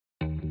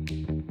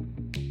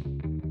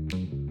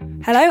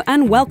Hello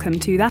and welcome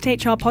to That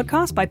HR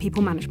podcast by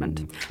People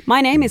Management.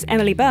 My name is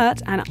Emily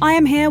Burt and I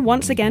am here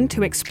once again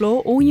to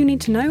explore all you need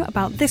to know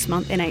about this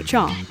month in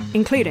HR,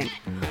 including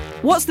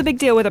what's the big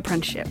deal with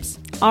apprenticeships?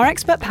 Our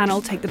expert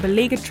panel take the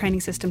beleaguered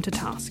training system to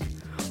task.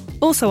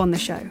 Also on the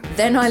show.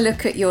 Then I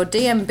look at your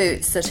DM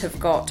boots that have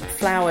got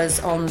flowers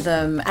on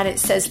them and it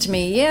says to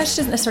me, yeah, she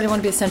doesn't necessarily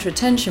want to be the centre of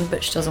attention,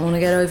 but she doesn't want to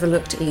get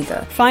overlooked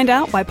either. Find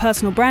out why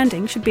personal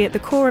branding should be at the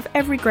core of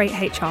every great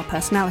HR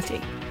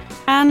personality.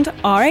 And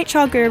our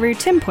HR guru,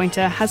 Tim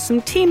Pointer, has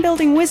some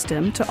team-building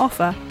wisdom to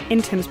offer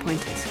in Tim's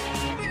Pointers.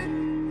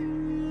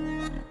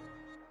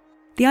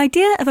 The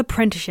idea of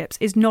apprenticeships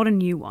is not a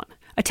new one,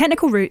 a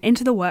technical route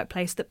into the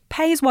workplace that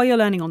pays while you're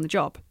learning on the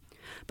job.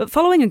 But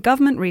following a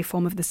government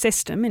reform of the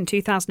system in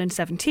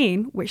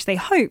 2017, which they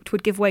hoped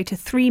would give way to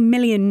 3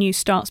 million new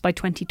starts by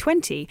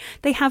 2020,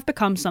 they have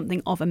become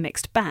something of a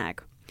mixed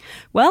bag.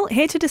 Well,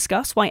 here to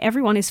discuss why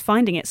everyone is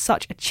finding it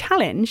such a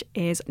challenge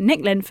is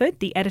Nick Linford,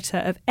 the editor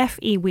of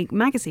FE Week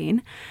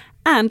magazine,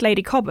 and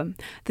Lady Cobham,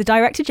 the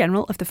Director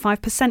General of the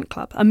 5%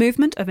 Club, a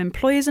movement of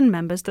employers and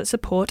members that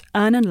support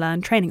earn and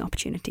learn training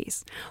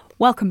opportunities.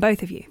 Welcome,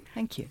 both of you.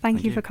 Thank you.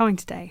 Thank you for coming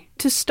today.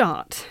 To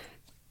start,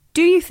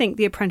 do you think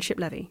the apprenticeship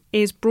levy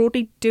is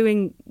broadly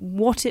doing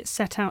what it's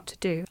set out to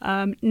do?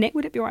 Nick,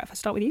 would it be all right if I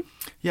start with you?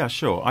 Yeah,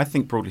 sure. I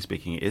think broadly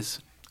speaking it is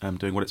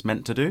doing what it's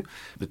meant to do.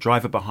 The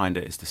driver behind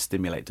it is to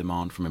stimulate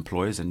demand from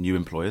employers and new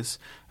employers.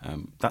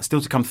 That's still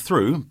to come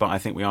through, but I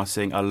think we are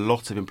seeing a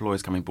lot of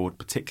employers coming aboard,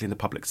 particularly in the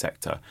public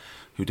sector,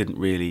 who didn't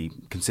really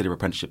consider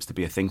apprenticeships to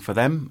be a thing for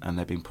them, and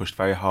they're being pushed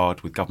very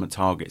hard with government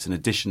targets in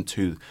addition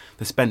to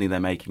the spending they're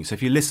making. So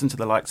if you listen to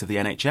the likes of the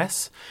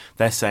NHS,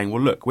 they're saying,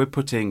 well, look, we're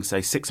putting,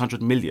 say,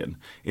 600 million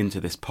into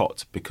this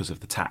pot because of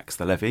the tax,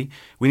 the levy.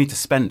 We need to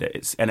spend it.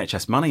 It's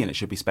NHS money and it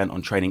should be spent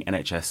on training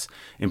NHS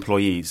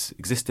employees,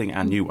 existing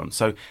and new ones.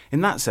 So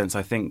in that sense,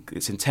 I think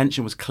its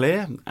intention was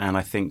clear and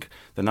I think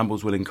the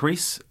numbers will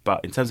increase.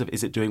 But in terms of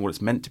is it doing what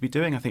it's meant to be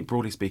doing, I think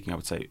broadly speaking, I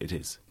would say it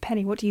is.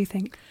 Penny, what do you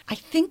think? I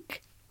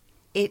think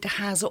it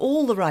has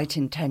all the right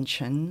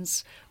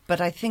intentions, but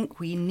I think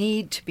we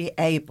need to be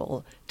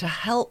able to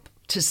help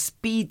to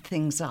speed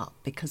things up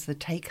because the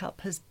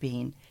take-up has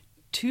been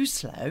too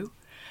slow,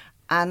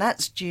 and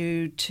that's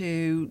due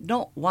to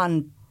not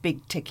one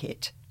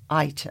big-ticket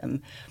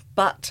item,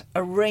 but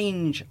a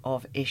range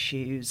of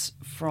issues,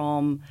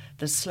 from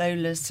the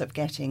slowness of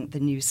getting the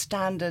new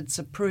standards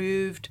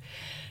approved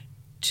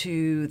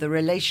to the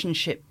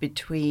relationship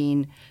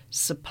between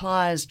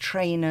suppliers,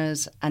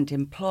 trainers and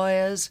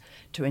employers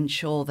to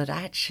ensure that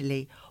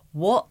actually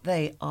what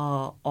they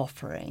are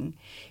offering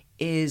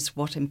is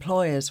what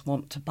employers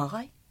want to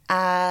buy.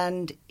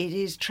 And it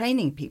is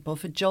training people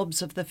for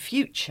jobs of the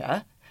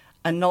future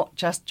and not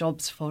just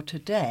jobs for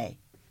today.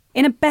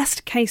 In a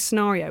best case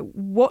scenario,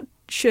 what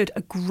should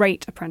a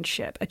great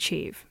apprenticeship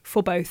achieve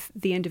for both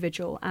the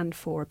individual and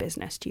for a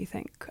business, do you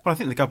think? Well, I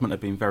think the government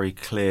have been very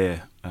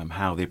clear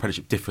how the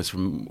apprenticeship differs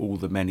from all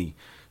the many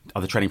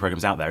other training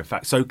programmes out there. In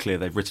fact, so clear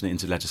they've written it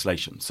into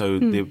legislation. So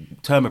the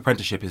term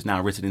apprenticeship is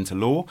now written into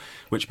law,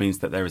 which means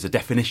that there is a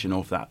definition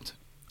of that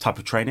type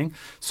of training.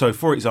 So,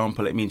 for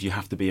example, it means you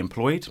have to be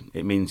employed.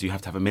 It means you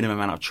have to have a minimum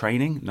amount of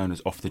training known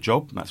as off the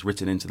job. That's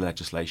written into the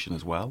legislation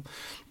as well.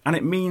 And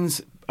it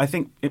means, I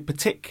think,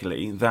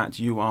 particularly that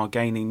you are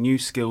gaining new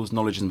skills,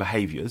 knowledge and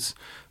behaviours,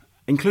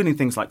 including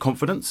things like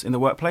confidence in the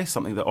workplace,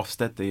 something that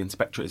Ofsted, the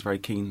inspectorate, is very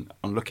keen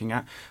on looking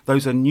at.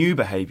 Those are new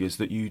behaviours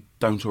that you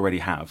don't already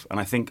have. And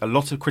I think a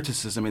lot of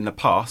criticism in the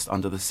past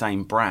under the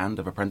same brand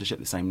of apprenticeship,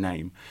 the same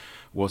name,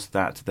 was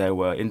that there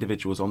were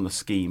individuals on the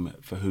scheme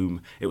for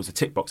whom it was a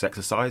tick box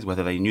exercise,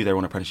 whether they knew they were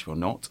on apprenticeship or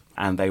not,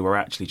 and they were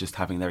actually just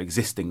having their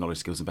existing knowledge,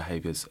 skills and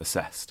behaviours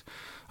assessed.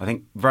 I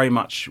think very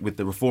much with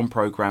the reform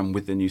programme,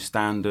 with the new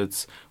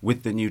standards,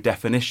 with the new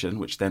definition,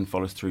 which then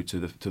follows through to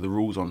the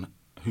rules on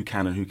who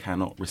can and who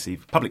cannot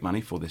receive public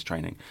money for this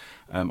training,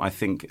 I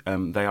think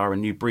they are a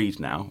new breed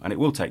now, and it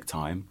will take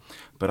time,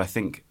 but I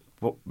think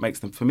what makes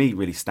them, for me,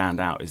 really stand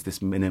out is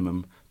this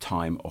minimum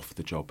time off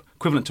the job,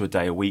 equivalent to a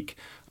day a week,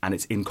 and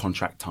it's in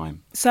contract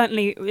time.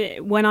 Certainly,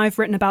 when I've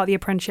written about the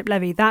apprenticeship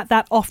levy,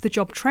 that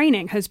off-the-job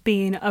training has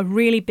been a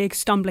really big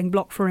stumbling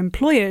block for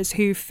employers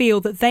who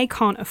feel that they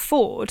can't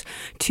afford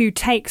to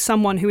take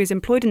someone who is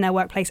employed in their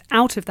workplace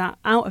out of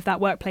that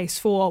workplace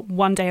for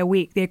 1 day a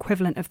week, the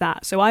equivalent of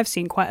that. So I've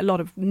seen quite a lot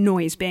of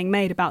noise being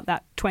made about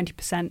that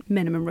 20%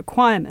 minimum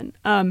requirement.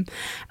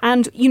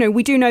 And, you know,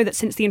 we do know that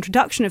since the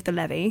introduction of the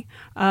levy,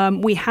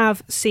 we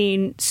have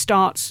seen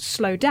starts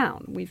slow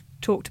down. We've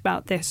talked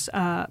about this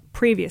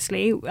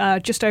previously,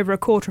 just over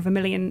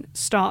 250,000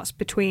 starts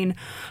between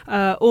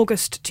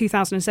August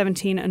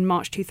 2017 and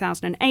March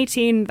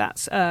 2018.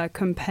 That's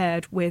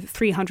compared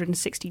with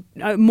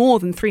more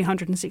than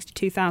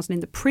 362,000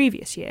 in the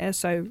previous year.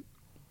 So,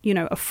 you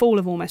know, a fall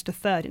of almost a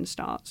third in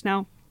starts.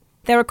 Now,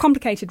 there are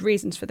complicated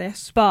reasons for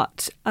this,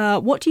 but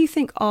what do you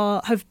think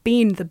have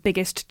been the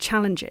biggest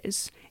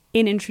challenges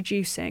in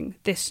introducing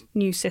this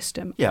new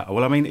system? Yeah,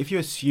 well, I mean, if you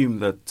assume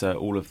that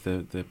all of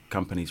the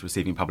companies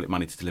receiving public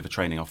money to deliver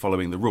training are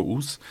following the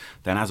rules,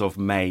 then as of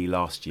May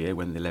last year,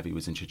 when the levy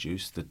was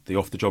introduced, the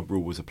off-the-job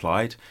rule was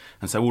applied,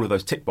 and so all of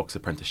those tick box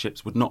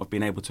apprenticeships would not have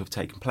been able to have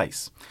taken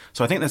place.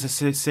 So I think there's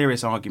a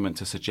serious argument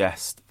to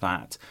suggest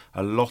that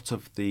a lot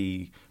of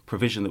the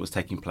provision that was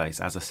taking place,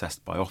 as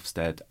assessed by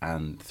Ofsted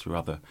and through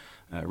other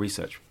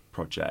research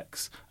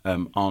projects,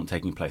 aren't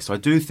taking place. So I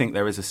do think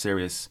there is a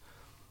serious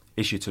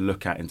issue to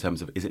look at in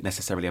terms of, is it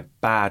necessarily a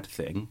bad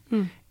thing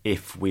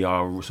if we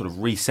are sort of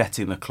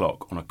resetting the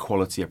clock on a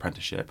quality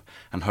apprenticeship,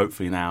 and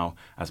hopefully now,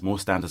 as more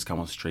standards come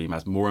on stream,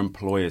 as more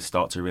employers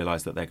start to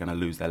realise that they're going to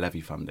lose their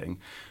levy funding,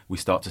 we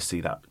start to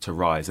see that to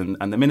rise. And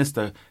the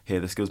minister here,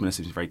 the skills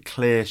minister, is very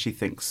clear. She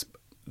thinks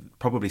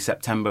probably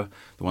September,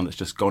 the one that's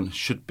just gone,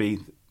 should be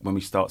when we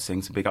start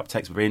seeing some big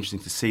uptakes. Very interesting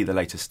to see the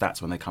latest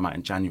stats when they come out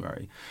in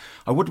January.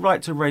 I would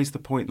like to raise the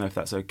point, though, if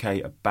that's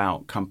okay,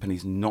 about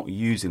companies not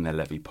using their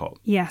levy pot.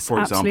 Yes, for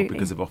absolutely. example,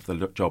 because of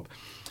off-the-job.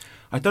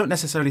 I don't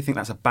necessarily think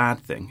that's a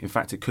bad thing. In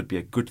fact, it could be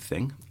a good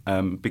thing,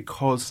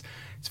 because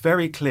it's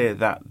very clear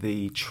that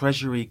the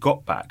Treasury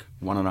got back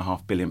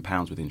 £1.5 billion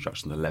with the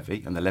introduction of the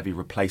levy, and the levy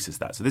replaces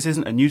that. So this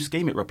isn't a new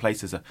scheme, it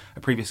replaces a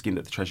previous scheme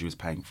that the Treasury was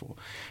paying for.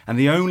 And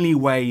the only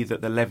way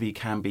that the levy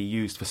can be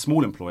used for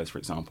small employers, for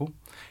example,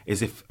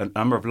 is if a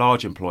number of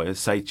large employers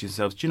say to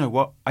themselves, do you know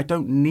what, I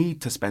don't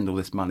need to spend all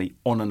this money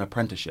on an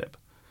apprenticeship.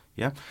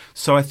 Yeah.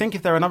 So I think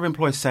if there are a number of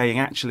employers saying,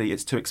 actually,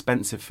 it's too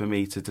expensive for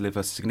me to deliver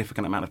a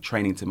significant amount of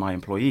training to my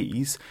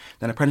employees,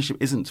 then apprenticeship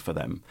isn't for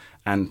them.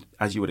 And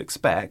as you would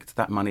expect,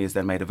 that money is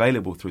then made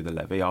available through the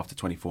levy after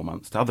 24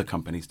 months to other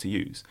companies to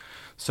use.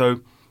 So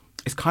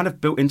it's kind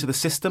of built into the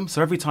system.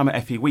 So every time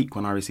at FE Week,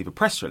 when I receive a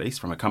press release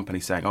from a company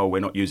saying, oh, we're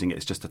not using it,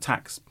 it's just a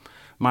tax,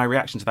 my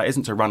reaction to that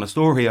isn't to run a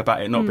story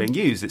about it not being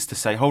used. It's to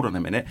say, hold on a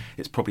minute,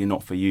 it's probably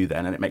not for you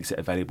then, and it makes it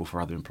available for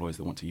other employers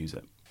that want to use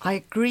it. I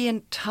agree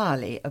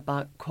entirely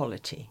about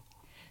quality.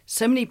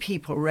 So many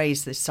people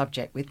raise this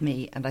subject with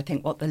me, and I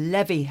think what the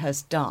levy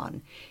has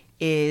done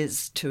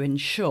is to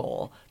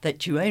ensure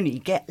that you only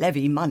get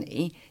levy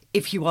money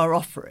if you are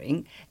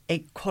offering a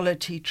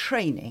quality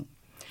training.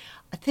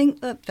 I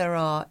think that there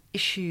are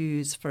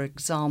issues, for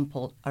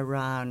example,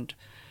 around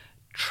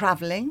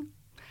travelling.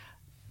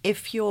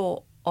 If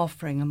you're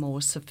offering a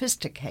more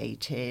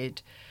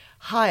sophisticated,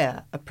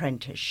 higher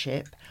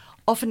apprenticeship,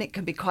 often it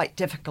can be quite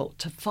difficult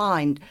to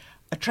find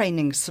a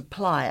training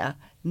supplier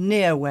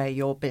near where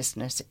your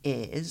business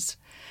is.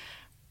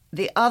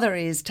 The other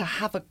is to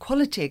have a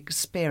quality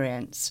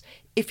experience.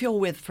 If you're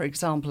with, for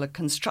example, a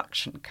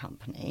construction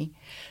company,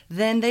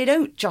 then they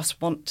don't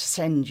just want to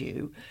send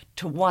you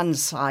to one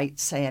site,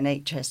 say an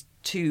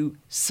HS2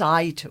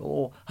 site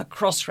or a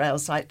Crossrail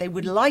site. They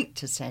would like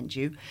to send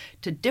you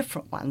to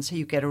different ones so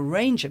you get a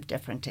range of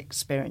different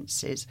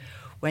experiences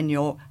when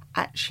you're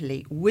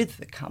actually with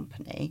the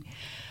company.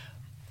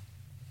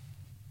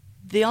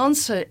 The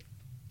answer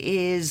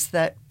is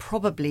that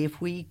probably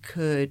if we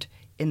could,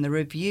 in the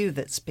review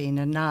that's been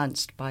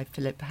announced by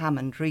Philip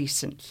Hammond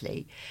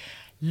recently,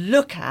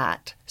 look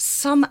at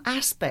some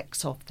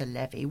aspects of the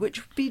levy,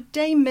 which would be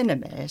de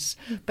minimis,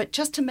 but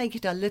just to make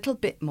it a little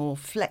bit more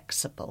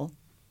flexible.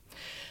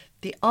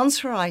 The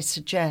answer I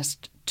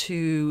suggest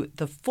to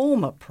the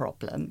former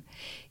problem,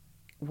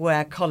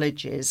 where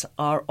colleges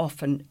are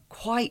often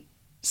quite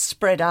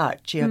spread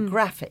out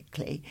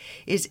geographically,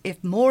 is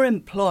if more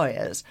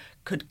employers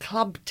could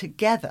club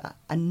together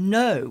and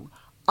know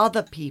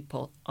other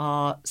people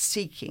are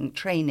seeking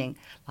training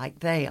like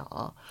they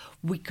are,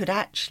 we could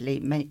actually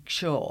make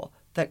sure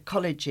that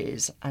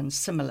colleges and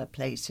similar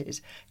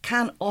places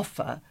can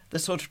offer the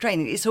sort of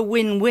training. It's a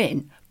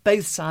win-win.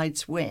 Both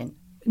sides win.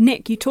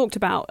 Nick, you talked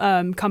about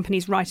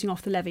companies writing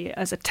off the levy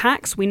as a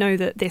tax. We know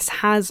that this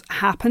has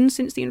happened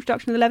since the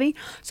introduction of the levy.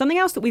 Something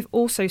else that we've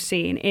also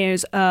seen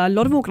is a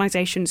lot of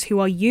organisations who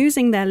are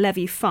using their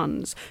levy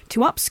funds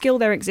to upskill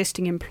their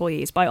existing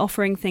employees by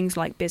offering things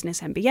like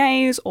business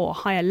MBAs or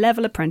higher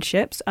level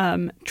apprenticeships,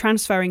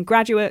 transferring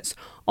graduates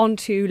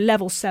onto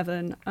level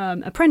 7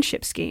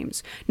 apprenticeship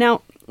schemes.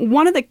 Now,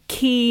 one of the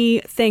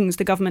key things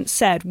the government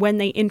said when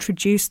they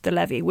introduced the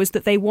levy was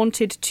that they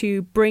wanted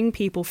to bring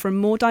people from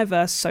more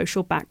diverse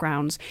social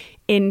backgrounds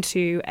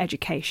into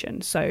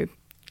education. So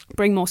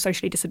bring more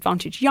socially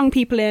disadvantaged young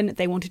people in.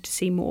 They wanted to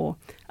see more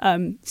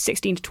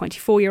 16 to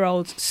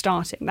 24-year-olds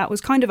starting. That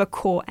was kind of a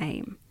core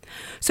aim.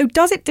 So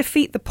does it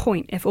defeat the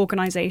point if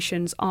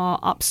organisations are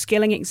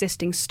upskilling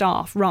existing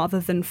staff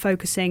rather than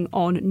focusing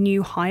on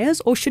new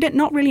hires? Or should it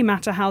not really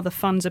matter how the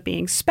funds are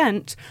being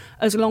spent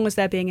as long as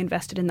they're being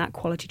invested in that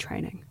quality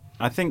training?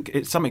 I think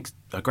to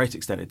a great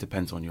extent it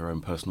depends on your own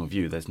personal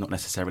view. There's not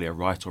necessarily a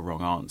right or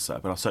wrong answer,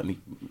 but I'll certainly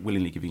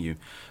willingly giving you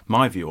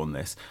my view on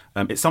this.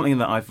 It's something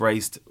that I've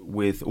raised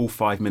with all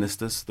 5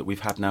 ministers that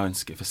we've had now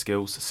for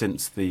skills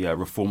since the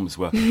reforms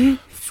were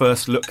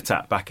first looked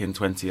at back in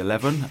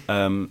 2011.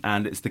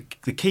 And it's the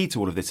key to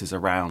all of this is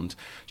around,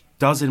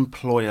 does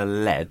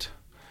employer-led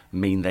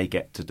mean they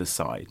get to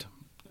decide?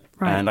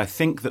 Right. And I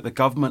think that the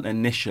government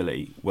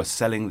initially was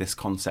selling this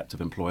concept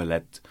of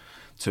employer-led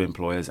to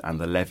employers and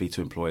the levy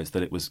to employers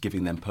that it was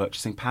giving them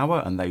purchasing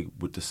power and they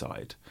would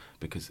decide,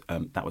 because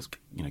that was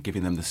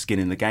giving them the skin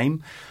in the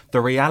game.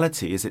 The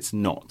reality is it's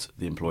not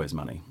the employer's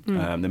money.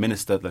 The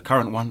minister, the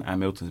current one, Anne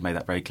Milton, has made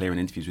that very clear in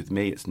interviews with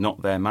me. It's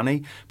not their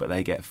money, but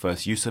they get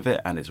first use of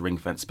it, and it's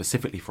ring-fenced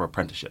specifically for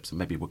apprenticeships. And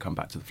maybe we'll come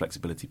back to the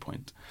flexibility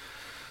point.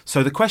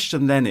 So the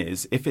question then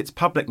is, if it's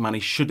public money,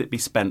 should it be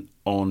spent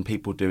on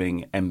people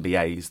doing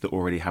MBAs that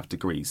already have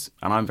degrees?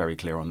 And I'm very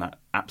clear on that.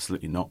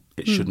 Absolutely not.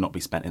 It should not be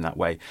spent in that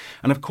way.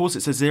 And of course,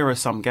 it's a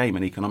zero-sum game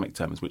in economic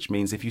terms, which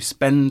means if you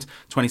spend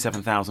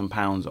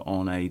 £27,000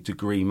 on a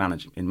degree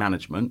in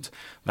management,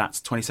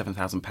 that's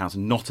 £27,000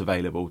 not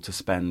available to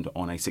spend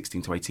on a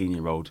 16 to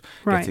 18-year-old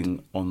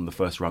getting on the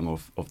first rung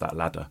of that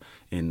ladder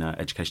in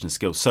education and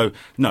skills. So,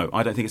 no,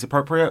 I don't think it's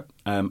appropriate.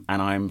 And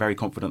I'm very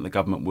confident the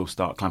government will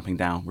start clamping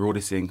down. We're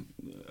already seeing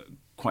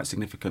quite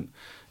significant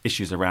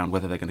issues around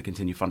whether they're going to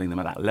continue funding them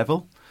at that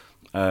level.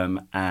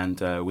 And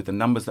with the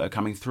numbers that are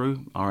coming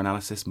through, our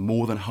analysis,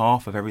 more than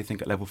half of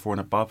everything at level 4 and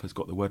above has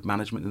got the word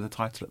management in the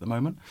title at the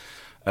moment.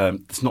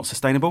 It's not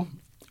sustainable,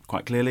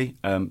 quite clearly.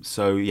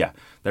 So,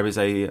 there is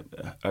a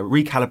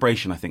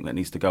recalibration, I think, that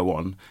needs to go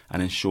on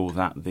and ensure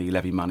that the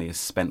levy money is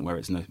spent where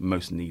it's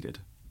most needed.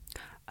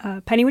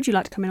 Penny, would you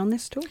like to come in on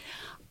this at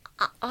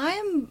all? I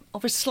am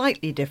of a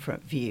slightly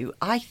different view.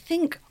 I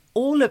think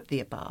all of the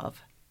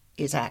above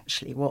is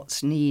actually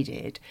what's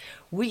needed.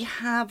 We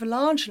have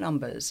large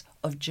numbers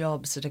of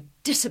jobs that are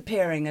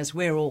disappearing as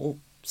we're all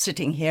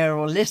sitting here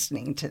or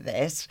listening to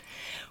this,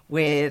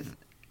 with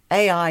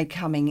AI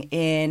coming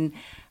in.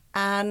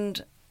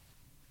 And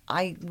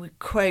I would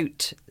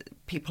quote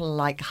people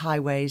like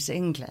Highways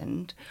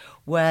England,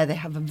 where they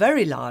have a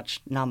very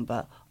large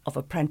number of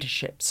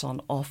apprenticeships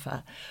on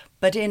offer.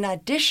 But in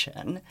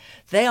addition,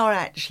 they are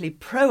actually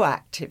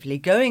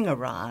proactively going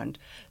around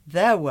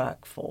their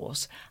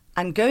workforce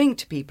and going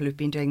to people who've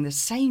been doing the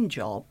same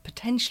job,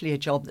 potentially a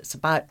job that's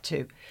about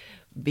to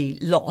be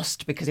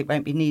lost because it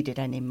won't be needed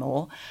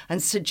anymore,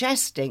 and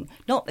suggesting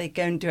not they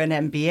go and do an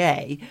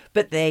MBA,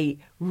 but they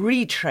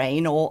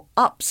retrain or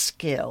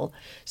upskill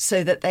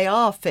so that they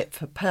are fit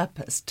for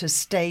purpose to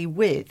stay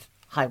with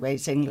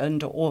Highways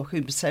England or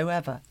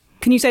whomsoever.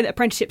 Can you say that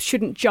apprenticeships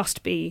shouldn't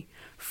just be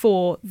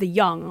for the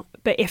young,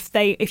 but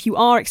if you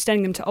are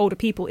extending them to older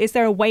people, is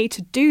there a way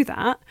to do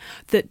that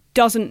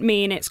doesn't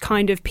mean it's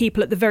kind of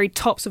people at the very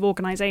tops of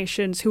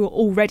organisations who are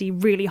already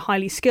really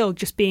highly skilled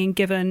just being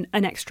given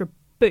an extra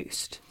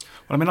boost?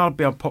 Well, I mean, I'll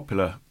be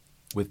unpopular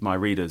with my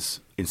readers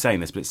in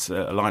saying this, but it's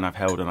a line I've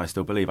held and I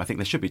still believe. I think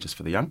they should be just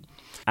for the young.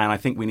 And I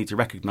think we need to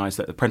recognise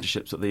that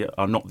apprenticeships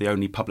are not the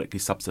only publicly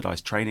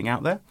subsidised training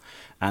out there.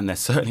 And they're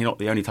certainly not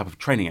the only type of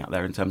training out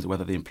there in terms of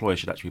whether the employer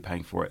should actually be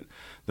paying for it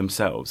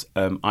themselves.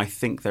 I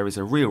think there is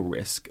a real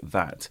risk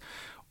that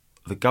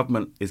the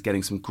government is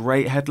getting some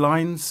great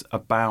headlines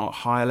about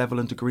higher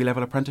level and degree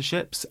level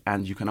apprenticeships,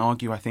 and you can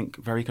argue, I think,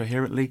 very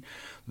coherently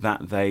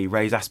that they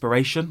raise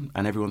aspiration,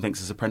 and everyone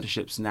thinks as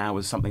apprenticeships now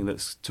as something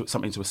that's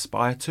something to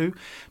aspire to.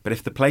 But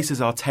if the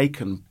places are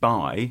taken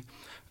by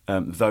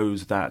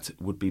those that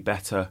would be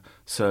better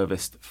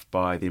serviced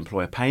by the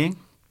employer paying,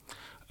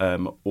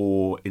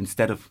 or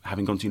instead of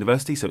having gone to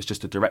university, so it's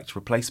just a direct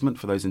replacement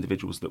for those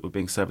individuals that were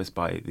being serviced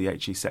by the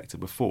HE sector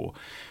before,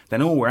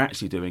 then all we're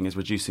actually doing is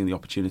reducing the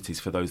opportunities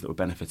for those that were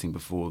benefiting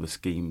before the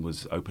scheme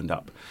was opened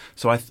up.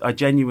 So I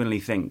genuinely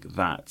think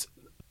that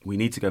we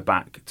need to go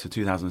back to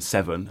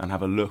 2007 and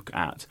have a look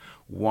at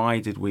why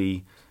did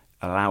we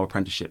allow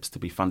apprenticeships to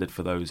be funded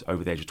for those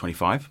over the age of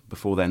 25.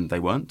 Before then, they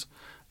weren't.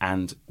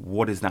 And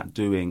what is that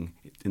doing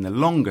in the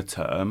longer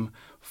term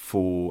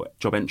for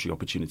job entry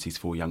opportunities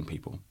for young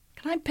people?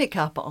 Can I pick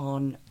up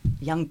on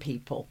young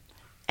people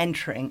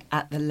entering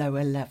at the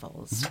lower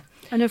levels?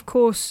 And of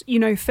course,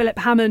 Philip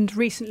Hammond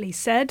recently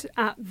said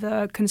at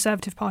the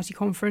Conservative Party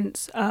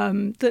conference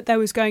that there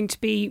was going to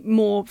be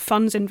more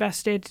funds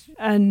invested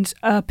and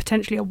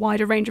potentially a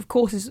wider range of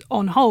courses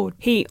on hold.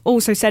 He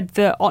also said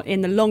that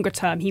in the longer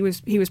term, he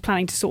was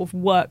planning to sort of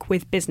work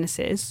with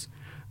businesses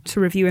to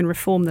review and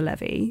reform the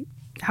levy.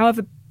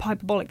 However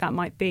hyperbolic that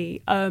might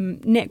be,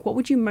 Nick, what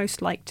would you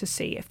most like to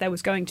see if there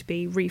was going to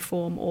be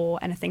reform or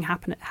anything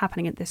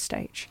happening at this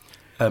stage?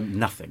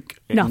 Nothing.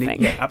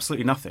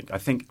 Absolutely nothing. I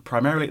think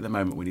primarily at the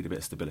moment we need a bit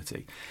of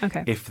stability.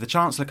 Okay. If the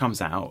Chancellor comes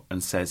out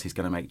and says he's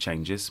going to make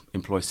changes,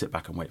 employers sit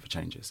back and wait for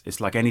changes. It's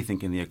like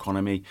anything in the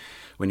economy.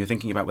 When you're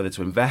thinking about whether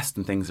to invest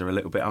and things are a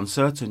little bit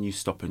uncertain, you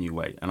stop and you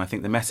wait. And I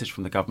think the message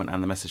from the government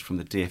and the message from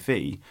the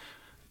DfE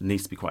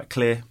needs to be quite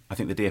clear. I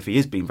think the DfE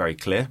is being very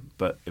clear,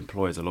 but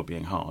employers are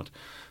lobbying hard.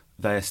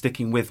 They're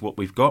sticking with what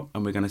we've got,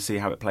 and we're going to see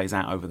how it plays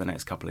out over the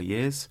next couple of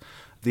years.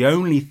 The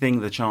only thing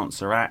the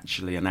Chancellor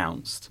actually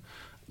announced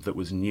that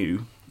was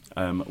new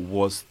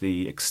was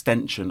the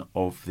extension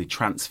of the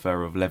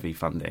transfer of levy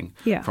funding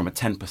from a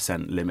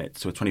 10% limit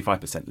to a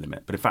 25%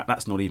 limit. But in fact,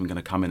 that's not even going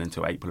to come in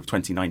until April of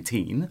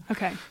 2019.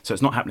 Okay. So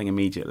it's not happening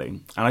immediately.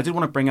 And I did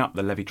want to bring up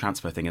the levy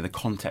transfer thing in the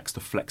context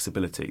of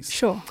flexibilities.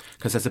 Sure.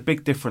 Because there's a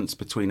big difference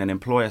between an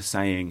employer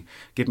saying,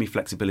 give me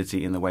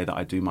flexibility in the way that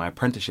I do my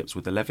apprenticeships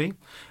with the levy,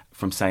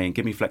 from saying,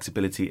 give me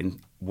flexibility in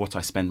what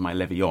I spend my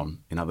levy on.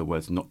 In other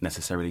words, not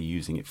necessarily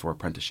using it for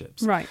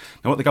apprenticeships. Right.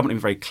 Now, what the government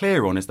is very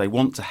clear on is they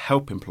want to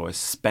help employers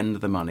spend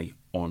the money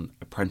on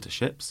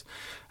apprenticeships.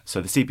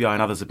 So the CBI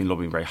and others have been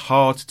lobbying very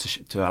hard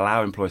to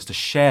allow employers to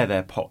share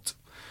their pot.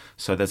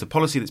 So there's a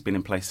policy that's been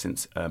in place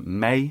since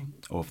May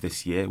of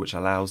this year, which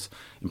allows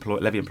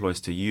levy employers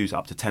to use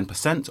up to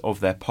 10% of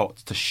their pot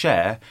to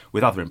share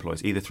with other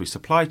employers, either through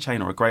supply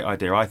chain or, a great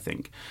idea, I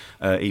think,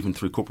 even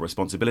through corporate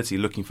responsibility,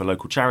 looking for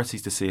local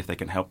charities to see if they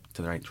can help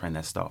to train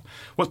their staff.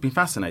 What's been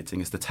fascinating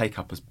is the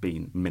take-up has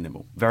been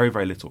minimal, very,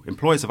 very little.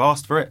 Employers have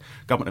asked for it,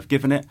 government have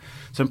given it.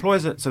 So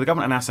the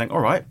government are now saying, all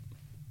right,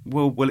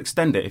 we'll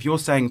extend it. If you're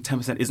saying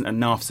 10% isn't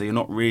enough, so you're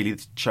not really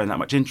showing that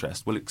much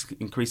interest, we'll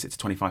increase it to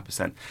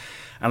 25%.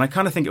 And I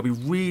kind of think it'll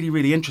be really,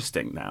 really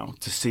interesting now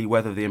to see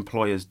whether the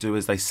employers do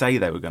as they say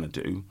they were going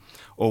to do,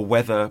 or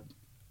whether,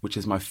 which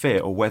is my fear,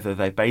 or whether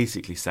they're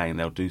basically saying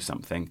they'll do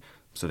something.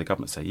 So the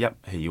government say,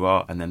 yep, here you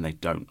are, and then they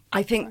don't.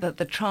 I think that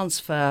the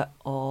transfer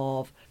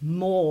of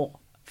more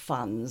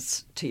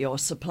funds to your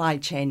supply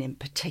chain in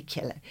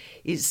particular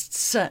is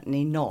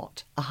certainly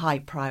not a high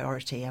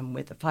priority, and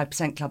with the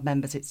 5% Club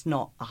members it's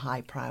not a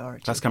high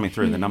priority. That's coming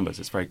through in the numbers,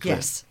 it's very clear.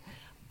 Yes,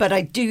 but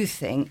I do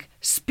think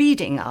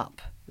speeding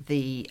up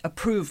the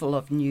approval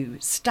of new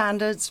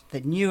standards,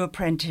 the new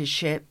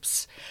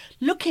apprenticeships,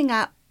 looking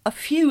at a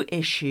few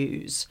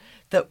issues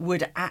that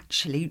would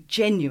actually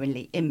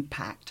genuinely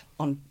impact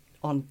on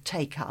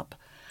take-up.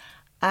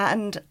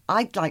 And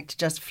I'd like to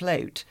just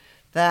float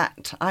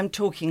that I'm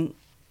talking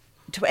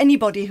to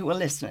anybody who will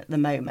listen at the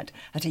moment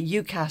at a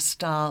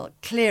UCAS-style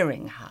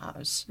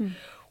clearinghouse,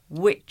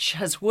 which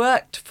has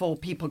worked for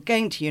people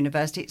going to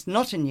university. It's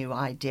not a new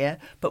idea,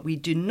 but we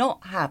do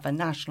not have a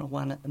national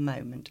one at the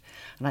moment.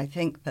 And I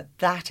think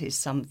that is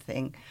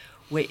something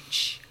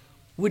which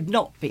would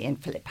not be in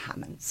Philip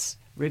Hammond's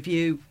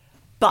review,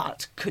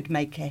 but could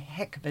make a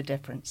heck of a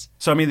difference.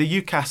 So, I mean,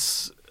 the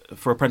UCAS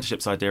for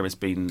apprenticeships idea has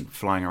been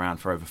flying around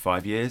for over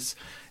 5 years.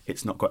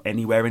 It's not got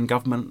anywhere in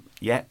government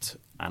yet,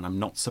 and I'm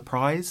not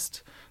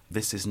surprised.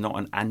 This is not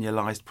an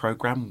annualised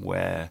programme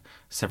where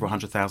several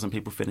 100,000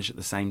 people finish at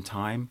the same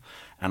time.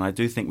 And I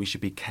do think we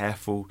should be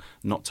careful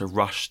not to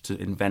rush to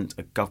invent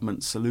a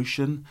government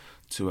solution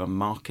to a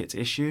market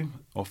issue.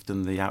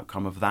 Often the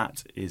outcome of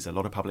that is a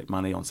lot of public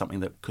money on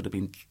something that could have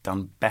been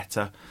done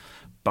better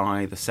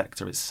by the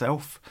sector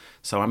itself.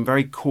 So I'm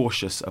very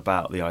cautious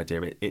about the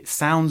idea. It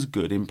sounds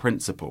good in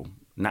principle.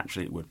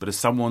 Naturally it would. But as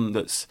someone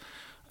that's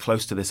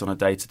close to this on a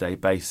day-to-day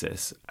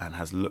basis and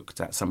has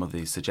looked at some of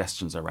the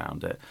suggestions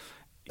around it,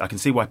 I can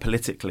see why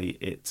politically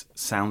it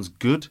sounds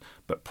good,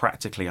 but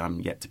practically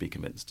I'm yet to be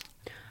convinced.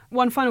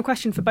 One final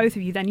question for both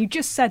of you then. You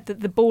just said that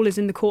the ball is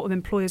in the court of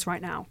employers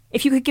right now.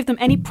 If you could give them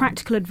any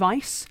practical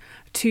advice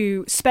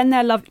to spend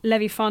their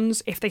levy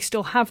funds, if they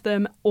still have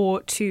them,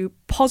 or to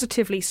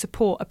positively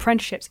support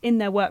apprenticeships in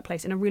their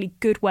workplace in a really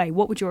good way,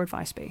 what would your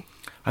advice be?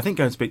 I think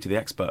go and speak to the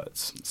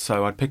experts.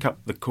 So I'd pick up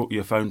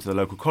your phone to the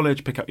local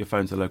college, pick up your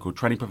phone to the local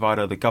training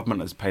provider. The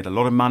government has paid a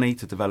lot of money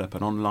to develop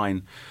an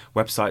online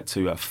website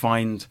to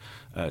find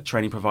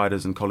training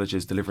providers and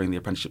colleges delivering the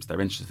apprenticeships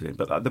they're interested in.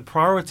 But the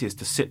priority is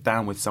to sit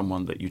down with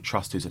someone that you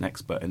trust who's an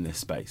expert in this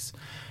space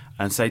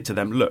and say to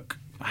them, look,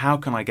 how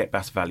can I get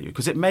best value?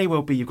 Because it may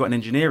well be you've got an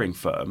engineering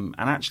firm,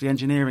 and actually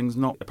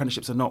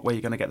apprenticeships are not where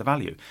you're going to get the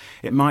value.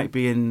 It might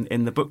be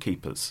in the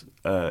bookkeepers.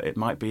 It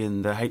might be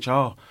in the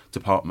HR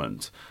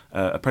department,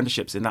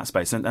 apprenticeships in that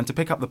space. And to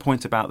pick up the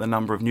point about the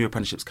number of new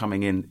apprenticeships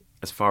coming in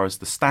as far as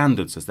the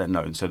standards as they're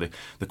known, so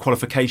the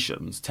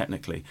qualifications,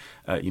 technically,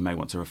 you may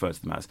want to refer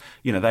to them as,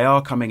 they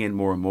are coming in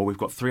more and more. We've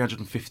got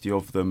 350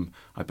 of them,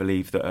 I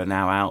believe, that are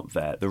now out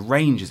there. The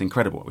range is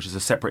incredible, which is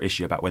a separate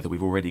issue about whether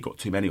we've already got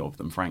too many of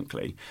them,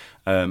 frankly.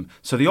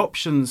 So the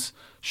options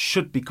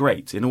should be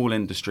great in all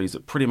industries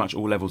at pretty much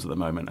all levels at the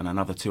moment, and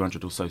another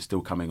 200 or so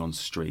still coming on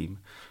stream.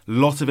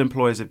 Lots of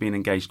employers have been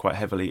engaged quite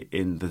heavily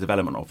in the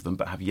development of them,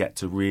 but have yet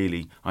to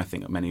really, I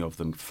think, many of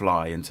them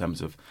fly in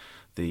terms of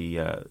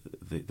the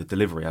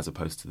delivery as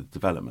opposed to the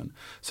development.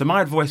 So my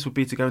advice would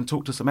be to go and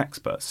talk to some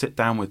experts, sit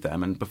down with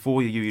them, and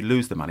before you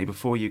lose the money,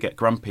 before you get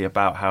grumpy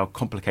about how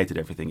complicated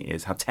everything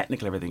is, how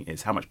technical everything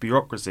is, how much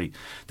bureaucracy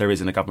there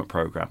is in a government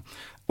programme,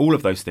 all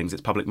of those things,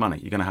 it's public money.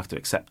 You're going to have to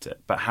accept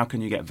it. But how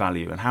can you get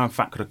value? And how, in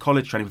fact, could a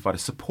college training provider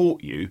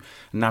support you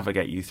and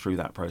navigate you through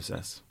that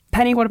process?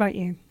 Penny, what about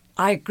you?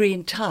 I agree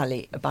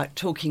entirely about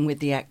talking with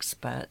the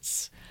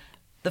experts.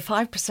 The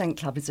 5%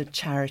 Club is a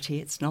charity.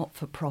 It's not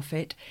for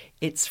profit.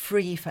 It's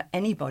free for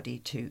anybody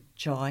to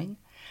join.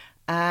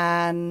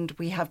 And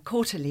we have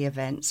quarterly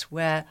events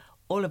where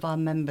all of our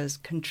members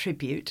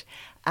contribute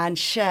and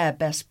share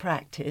best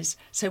practice.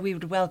 So we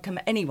would welcome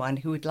anyone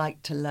who would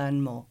like to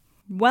learn more.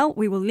 Well,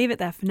 we will leave it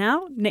there for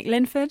now. Nick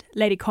Linford,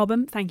 Lady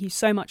Cobham, thank you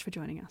so much for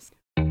joining us.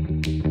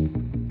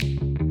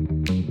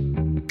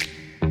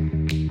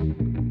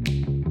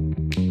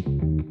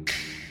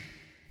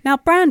 Now,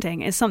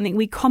 branding is something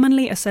we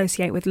commonly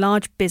associate with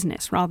large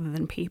business rather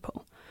than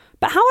people.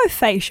 But how au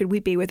fait should we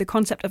be with the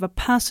concept of a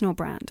personal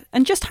brand?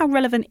 And just how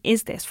relevant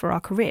is this for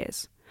our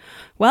careers?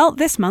 Well,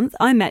 this month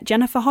I met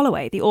Jennifer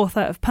Holloway, the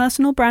author of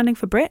Personal Branding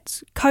for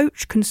Brits,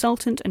 coach,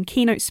 consultant and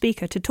keynote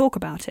speaker, to talk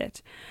about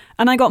it.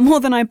 And I got more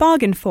than I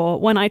bargained for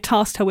when I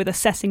tasked her with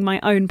assessing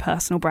my own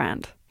personal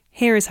brand.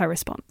 Here is her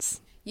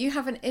response. You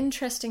have an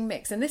interesting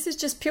mix, and this is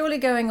just purely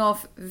going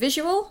off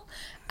visual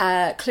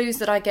clues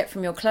that I get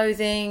from your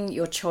clothing,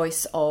 your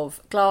choice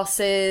of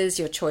glasses,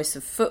 your choice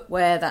of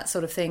footwear, that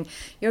sort of thing.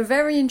 You're a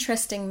very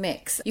interesting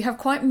mix. You have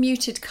quite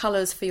muted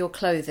colours for your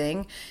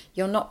clothing.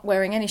 You're not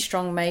wearing any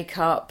strong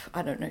makeup.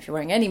 I don't know if you're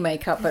wearing any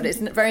makeup, but it's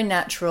very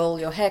natural.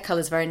 Your hair colour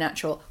is very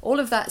natural.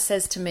 All of that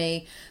says to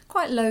me,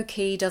 quite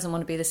low-key, doesn't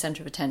want to be the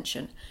centre of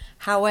attention.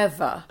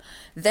 However,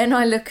 then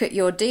I look at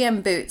your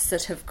DM boots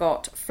that have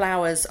got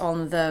flowers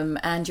on them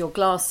and your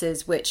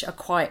glasses, which are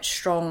quite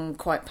strong,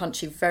 quite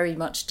punchy, very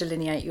much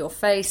delineate your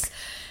face.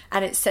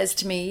 And it says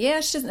to me,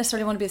 yeah, she doesn't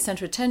necessarily want to be the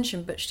centre of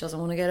attention, but she doesn't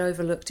want to get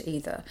overlooked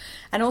either.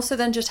 And also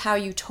then just how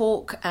you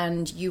talk,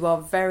 and you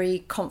are very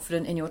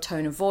confident in your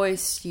tone of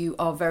voice. You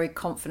are very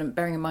confident,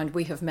 bearing in mind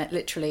we have met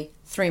literally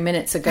 3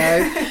 minutes ago.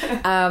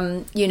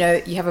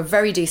 You have a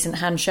very decent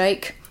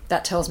handshake.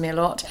 That tells me a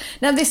lot.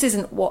 Now, this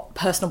isn't what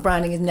personal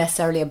branding is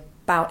necessarily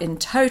about in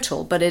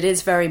total, but it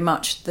is very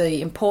much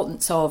the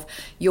importance of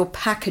your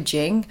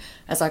packaging,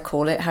 as I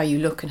call it, how you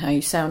look and how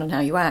you sound and how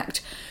you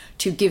act,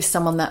 to give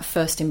someone that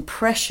first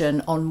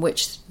impression on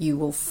which you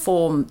will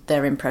form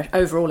their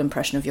overall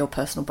impression of your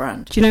personal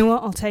brand. Do you know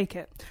what? I'll take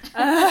it.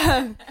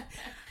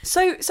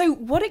 So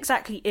what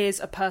exactly is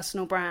a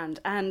personal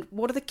brand, and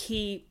what are the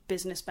key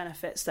business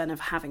benefits then of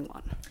having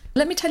one?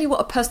 Let me tell you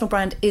what a personal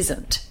brand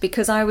isn't,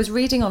 because I was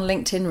reading on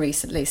LinkedIn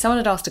recently, someone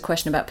had asked a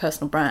question about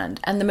personal brand,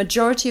 and the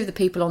majority of the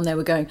people on there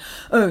were going,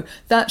 oh,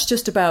 that's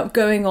just about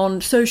going on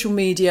social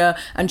media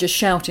and just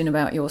shouting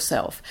about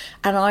yourself.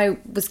 And I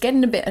was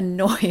getting a bit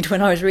annoyed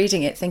when I was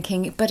reading it,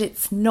 thinking, but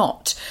it's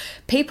not.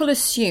 People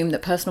assume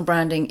that personal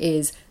branding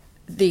is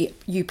the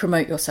you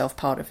promote yourself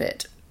part of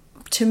it.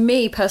 To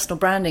me, personal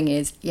branding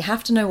is you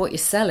have to know what you're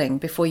selling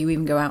before you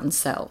even go out and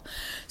sell.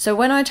 So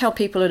when I tell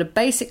people at a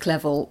basic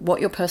level what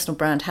your personal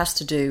brand has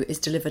to do is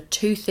deliver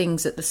two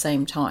things at the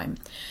same time.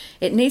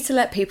 It needs to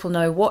let people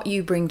know what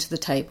you bring to the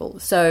table.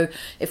 So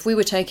if we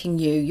were taking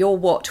you, your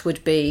what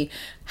would be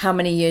how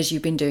many years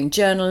you've been doing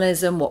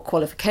journalism, what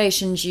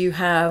qualifications you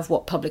have,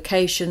 what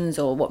publications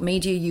or what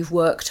media you've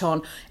worked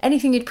on,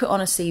 anything you'd put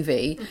on a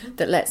CV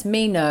that lets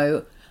me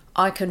know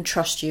I can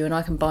trust you and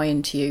I can buy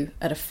into you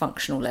at a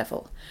functional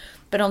level.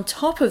 But on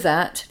top of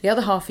that, the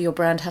other half of your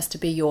brand has to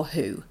be your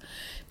who.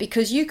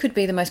 Because you could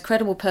be the most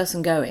credible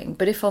person going,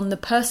 but if on the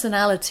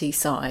personality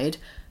side,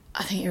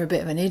 I think you're a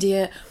bit of an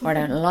idiot, or I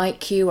don't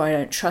like you, or I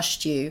don't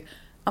trust you,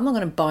 I'm not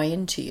going to buy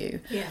into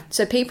you. Yeah.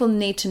 So people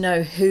need to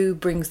know who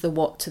brings the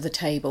what to the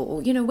table.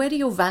 Or, where do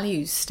your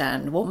values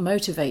stand? What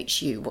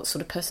motivates you? What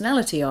sort of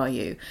personality are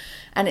you?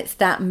 And it's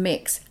that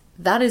mix.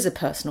 That is a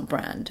personal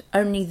brand.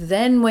 Only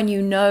then when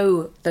you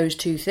know those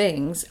two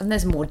things, and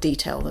there's more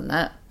detail than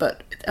that,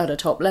 but at a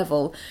top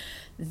level,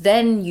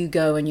 then you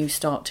go and you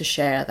start to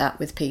share that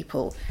with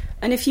people.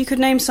 And if you could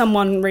name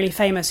someone really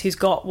famous who's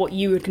got what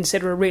you would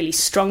consider a really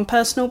strong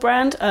personal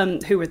brand,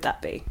 who would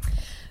that be?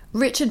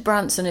 Richard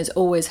Branson is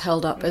always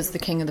held up as the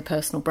king of the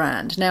personal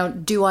brand. Now,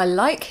 do I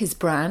like his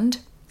brand?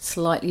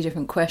 Slightly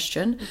different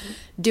question.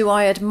 Do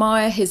I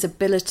admire his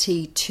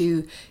ability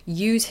to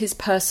use his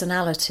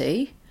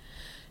personality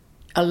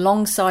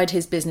alongside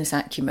his business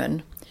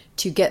acumen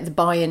to get the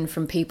buy-in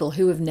from people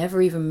who have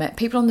never even met.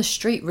 People on the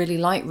street really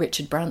like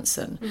Richard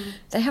Branson.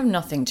 They have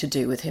nothing to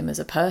do with him as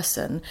a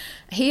person.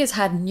 He has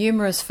had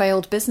numerous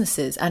failed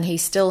businesses and he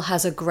still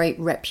has a great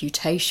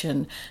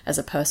reputation as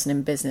a person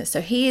in business.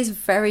 So he is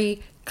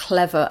very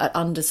clever at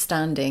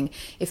understanding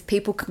if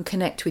people can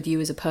connect with you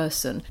as a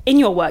person. In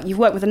your work, you've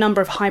worked with a number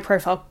of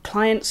high-profile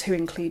clients who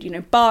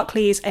include,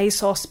 Barclays,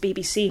 ASOS,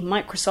 BBC,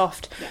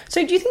 Microsoft. Yeah.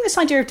 So do you think this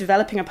idea of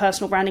developing a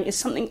personal branding is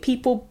something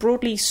people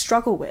broadly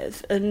struggle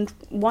with, and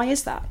why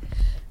is that?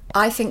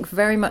 I think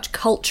very much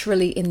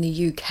culturally in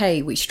the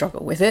UK we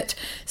struggle with it.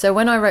 So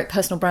when I wrote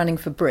Personal Branding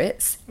for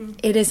Brits,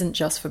 it isn't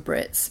just for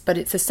Brits, but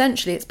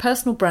it's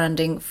personal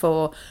branding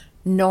for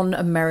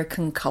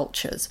non-American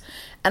cultures.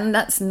 And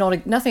that's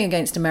nothing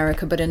against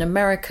America, but in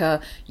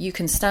America, you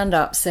can stand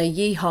up, say,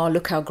 yeehaw,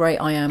 look how great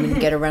I am, and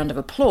get a round of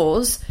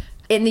applause.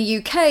 In the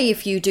UK,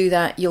 if you do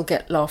that, you'll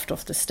get laughed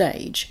off the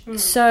stage.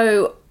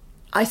 So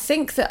I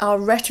think that our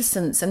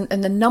reticence, and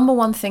the number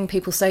one thing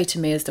people say to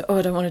me is that,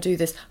 I don't want to do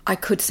this, I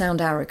could sound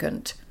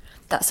arrogant.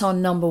 That's our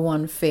number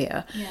one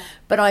fear. Yeah.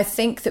 But I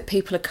think that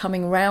people are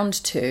coming round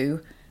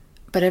to,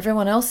 but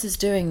everyone else is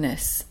doing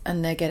this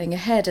and they're getting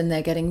ahead and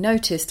they're getting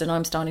noticed and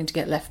I'm starting to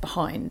get left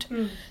behind.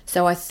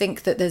 So I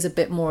think that there's a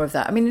bit more of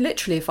that. I mean,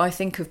 literally, if I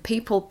think of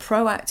people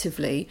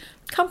proactively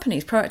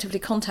companies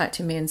proactively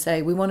contacting me and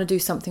say, we want to do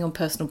something on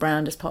personal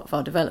brand as part of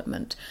our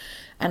development.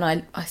 And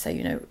I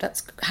say,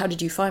 that's how did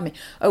you find me?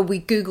 Oh, we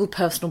Googled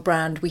personal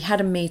brand, we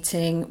had a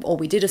meeting, or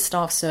we did a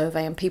staff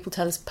survey, and people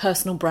tell us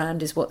personal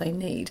brand is what they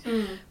need.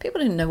 People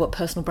didn't know what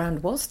personal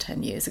brand was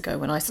 10 years ago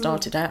when I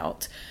started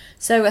out.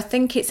 So I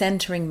think it's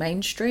entering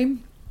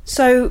mainstream.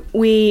 So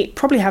we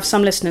probably have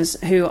some listeners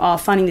who are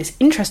finding this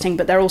interesting,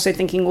 but they're also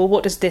thinking, well,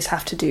 what does this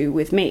have to do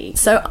with me?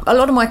 So a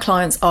lot of my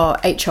clients are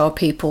HR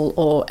people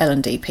or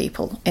L&D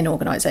people in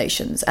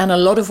organisations. And a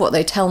lot of what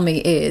they tell me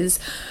is,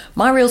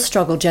 my real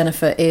struggle,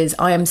 Jennifer, is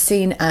I am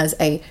seen as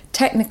a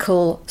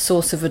technical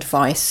source of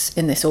advice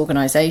in this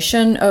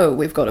organisation. Oh,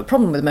 we've got a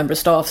problem with a member of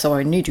staff, so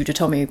I need you to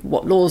tell me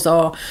what laws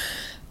are.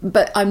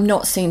 But I'm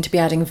not seen to be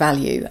adding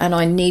value, and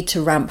I need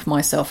to ramp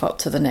myself up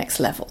to the next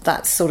level.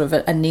 That's sort of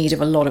a need of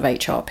a lot of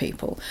HR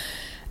people.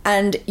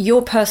 And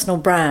your personal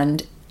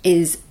brand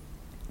is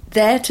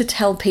there to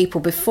tell people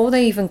before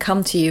they even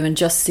come to you and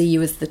just see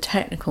you as the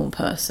technical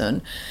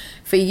person,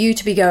 for you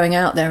to be going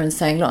out there and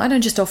saying, look, I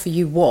don't just offer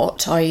you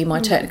what, i.e. my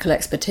technical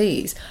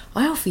expertise,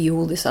 I offer you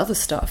all this other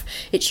stuff.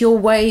 It's your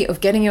way of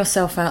getting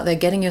yourself out there,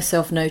 getting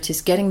yourself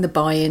noticed, getting the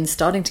buy-in,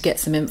 starting to get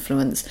some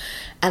influence,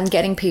 and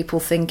getting people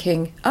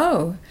thinking,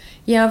 oh,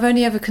 yeah, I've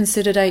only ever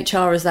considered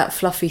HR as that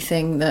fluffy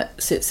thing that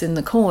sits in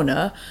the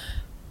corner,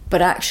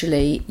 but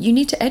actually you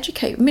need to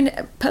educate. I mean,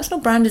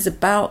 personal brand is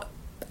about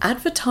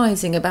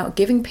advertising, about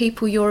giving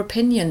people your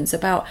opinions,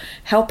 about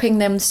helping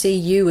them see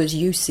you as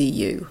you see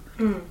you.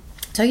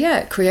 So yeah,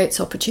 it creates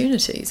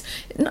opportunities.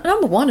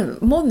 Number one,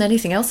 more than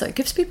anything else, it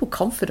gives people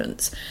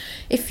confidence.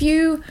 If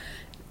you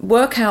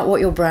work out what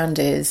your brand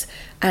is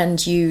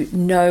and you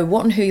know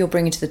what and who you're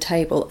bringing to the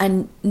table,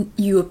 and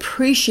you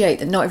appreciate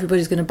that not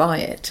everybody's going to buy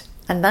it,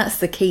 and that's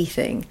the key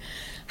thing.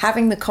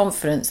 Having the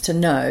confidence to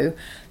know,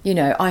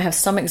 I have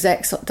some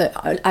execs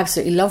that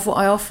absolutely love what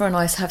I offer, and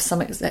I have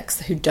some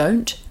execs who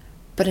don't.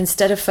 But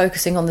instead of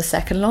focusing on the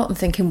second lot and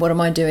thinking, what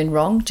am I doing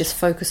wrong? Just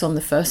focus on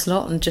the first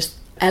lot and just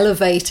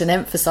elevate and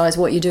emphasize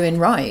what you're doing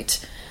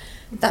right.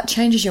 That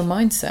changes your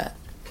mindset.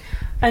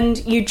 And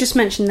you just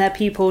mentioned there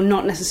people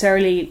not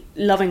necessarily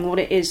loving what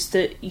it is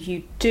that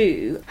you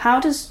do. How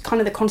does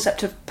kind of the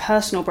concept of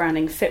personal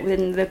branding fit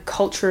within the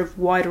culture of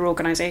wider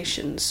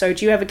organisations? So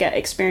do you ever get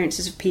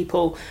experiences of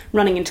people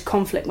running into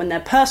conflict when their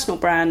personal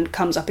brand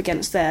comes up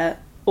against their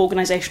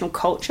organisational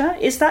culture?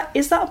 Is that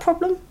a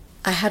problem?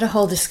 I had a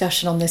whole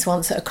discussion on this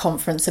once at a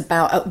conference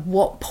about at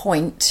what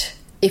point,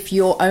 if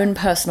your own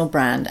personal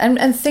brand,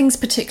 and things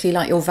particularly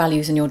like your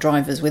values and your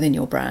drivers within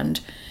your brand,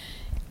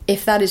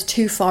 if that is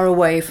too far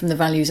away from the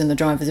values and the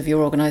drivers of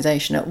your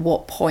organisation, at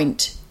what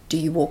point do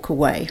you walk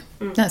away?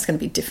 That's going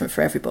to be different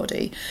for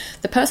everybody.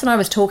 The person I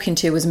was talking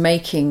to was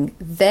making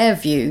their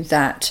view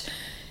that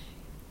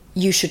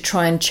you should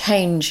try and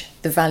change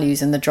the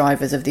values and the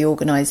drivers of the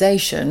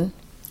organisation,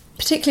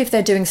 particularly if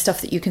they're doing stuff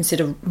that you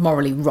consider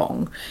morally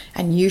wrong,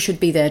 and you should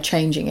be there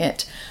changing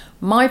it.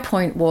 My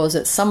point was,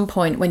 at some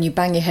point when you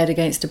bang your head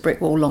against a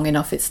brick wall long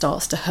enough, it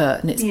starts to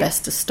hurt, and it's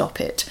best to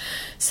stop it.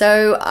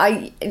 So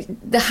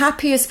the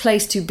happiest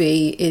place to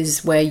be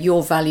is where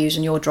your values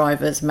and your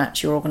drivers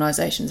match your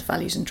organisation's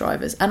values and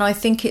drivers. And I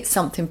think it's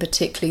something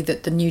particularly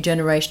that the new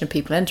generation of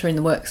people entering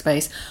the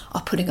workspace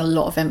are putting a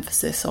lot of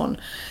emphasis on.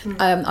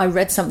 I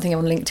read something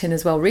on LinkedIn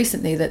as well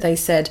recently that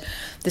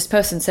this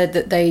person said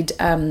that they'd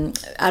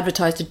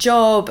advertised a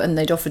job and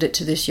they'd offered it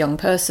to this young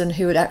person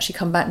who had actually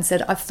come back and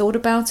said, I've thought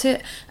about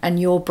it, and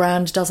your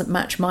brand doesn't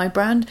match my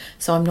brand,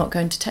 so I'm not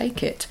going to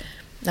take it.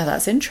 Now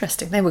that's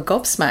interesting. They were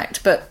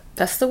gobsmacked, but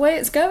that's the way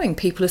it's going.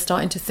 People are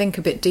starting to think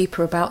a bit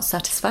deeper about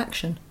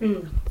satisfaction.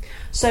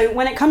 So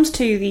when it comes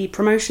to the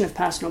promotion of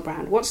personal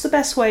brand, what's the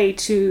best way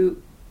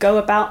to go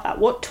about that?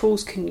 What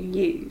tools can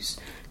you use?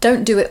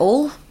 Don't do it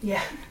all.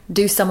 Yeah.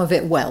 Do some of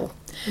it well.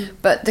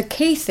 But the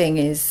key thing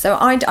is, so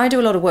I do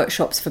a lot of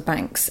workshops for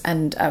banks,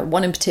 and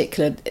one in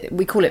particular,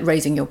 we call it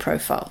raising your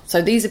profile.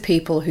 So these are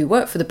people who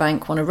work for the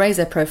bank, want to raise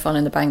their profile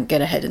in the bank,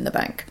 get ahead in the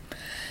bank.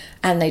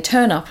 And they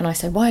turn up and I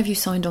say, why have you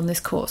signed on this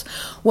course?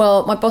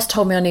 Well, my boss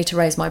told me I need to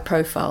raise my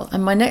profile.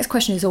 And my next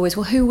question is always,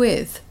 well, who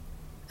with?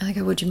 And I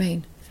go, what do you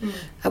mean?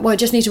 Well, I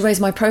just need to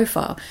raise my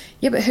profile.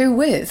 Yeah, but who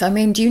with? I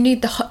mean, do you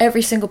need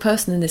every single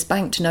person in this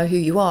bank to know who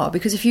you are?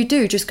 Because if you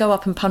do, just go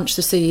up and punch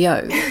the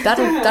CEO.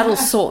 That'll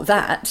sort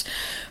that.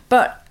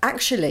 But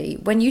actually,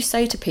 when you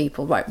say to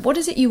people, right, what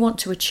is it you want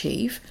to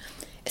achieve?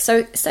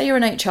 So say you're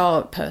an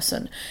HR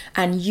person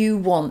and you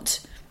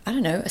want, I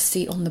don't know, a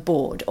seat on the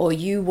board, or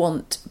you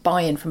want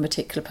buy-in from a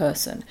particular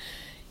person.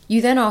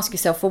 You then ask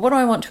yourself, well, what do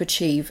I want to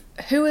achieve?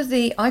 Who are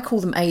I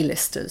call them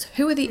A-listers.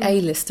 Who are the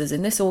A-listers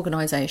in this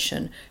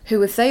organisation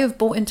who, if they have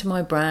bought into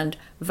my brand,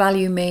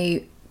 value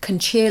me, can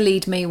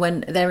cheerlead me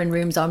when they're in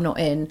rooms I'm not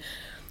in?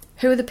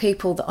 Who are the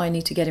people that I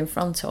need to get in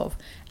front of?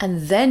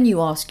 And then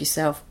you ask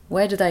yourself,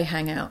 where do they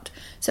hang out?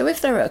 So if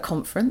they're at a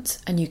conference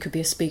and you could be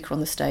a speaker on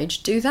the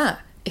stage, do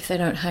that. If they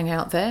don't hang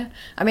out there.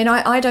 I mean,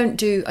 I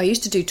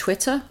used to do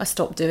Twitter. I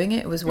stopped doing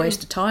it. It was a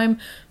waste of time.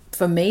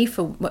 For me,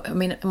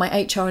 my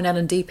HR and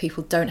L&D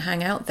people don't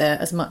hang out there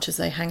as much as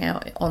they hang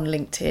out on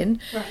LinkedIn.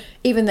 Right.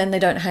 Even then, they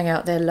don't hang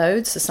out there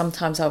loads. So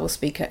sometimes I will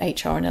speak at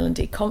HR and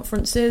L&D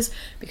conferences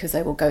because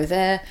they will go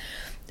there.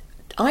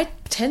 I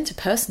tend to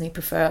personally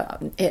prefer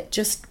it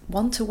just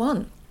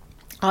one-to-one.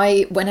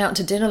 I went out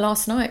to dinner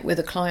last night with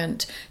a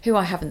client who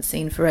I haven't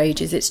seen for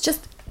ages. It's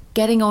just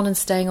getting on and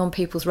staying on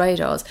people's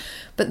radars.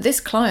 But this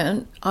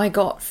client I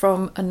got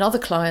from another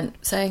client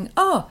saying,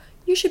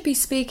 you should be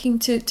speaking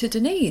to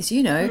Denise,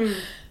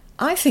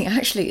 I think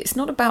actually it's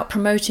not about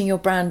promoting your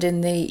brand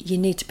in the you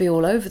need to be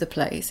all over the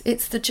place.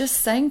 It's the just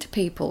saying to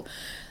people,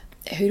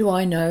 who do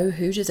I know?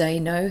 Who do they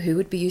know? Who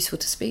would be useful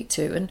to speak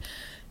to? And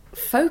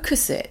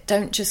focus it.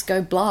 Don't just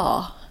go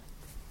blah.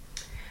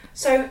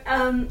 So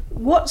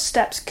what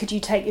steps could you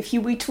take if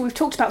we've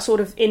talked about sort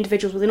of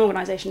individuals within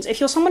organisations. If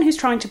you're someone who's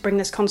trying to bring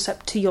this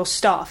concept to your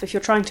staff, if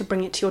you're trying to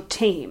bring it to your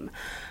team,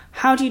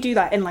 how do you do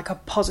that in like a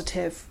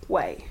positive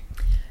way?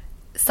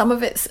 Some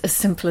of it's as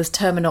simple as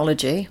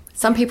terminology.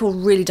 Some people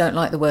really don't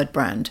like the word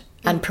brand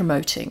and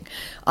promoting.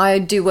 I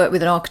do work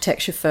with an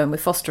architecture firm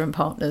with Foster and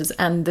Partners,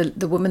 and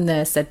the woman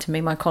there said to me,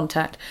 my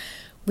contact,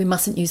 we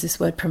mustn't use this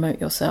word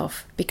promote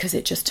yourself because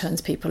it just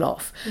turns people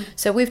off.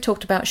 So we've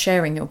talked about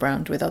sharing your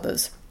brand with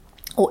others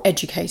or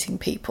educating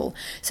people.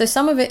 So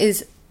some of it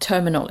is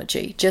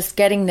terminology, just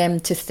getting them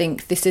to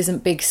think this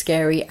isn't big,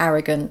 scary,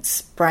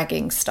 arrogance,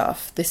 bragging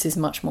stuff. This is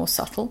much more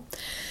subtle.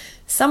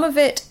 Some of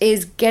it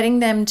is getting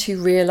them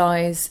to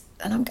realise,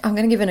 and I'm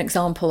going to give an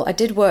example. I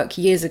did work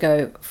years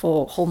ago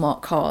for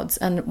Hallmark cards,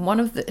 and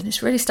and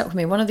it's really stuck with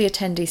me, one of the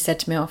attendees said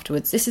to me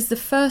afterwards, this is the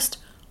first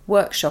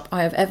workshop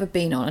I have ever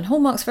been on, and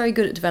Hallmark's very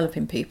good at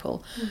developing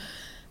people,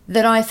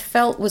 that I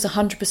felt was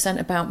 100%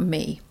 about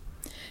me.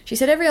 She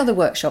said, every other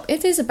workshop,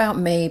 it is about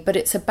me, but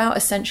it's about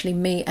essentially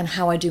me and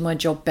how I do my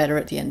job better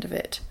at the end of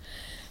it.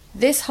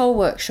 This whole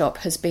workshop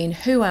has been,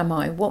 who am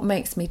I? What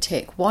makes me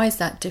tick? Why is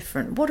that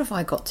different? What have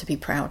I got to be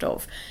proud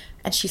of?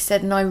 And she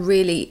said, and I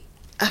really,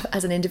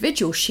 as an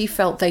individual, she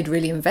felt they'd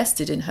really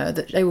invested in her,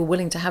 that they were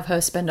willing to have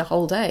her spend a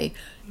whole day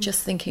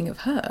just thinking of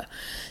her.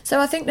 So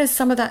I think there's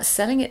some of that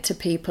selling it to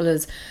people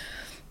as,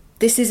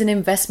 this is an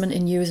investment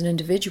in you as an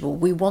individual.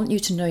 We want you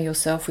to know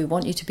yourself. We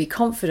want you to be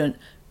confident.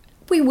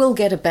 We will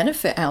get a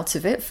benefit out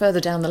of it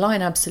further down the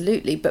line,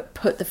 absolutely, but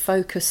put the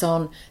focus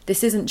on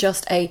this isn't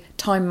just a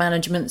time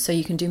management so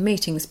you can do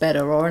meetings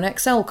better or an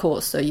Excel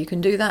course so you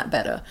can do that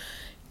better.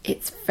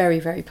 It's very,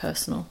 very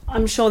personal.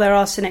 I'm sure there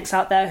are cynics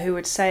out there who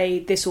would say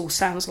this all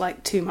sounds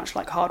like too much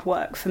like hard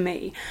work for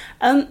me.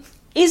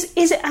 Is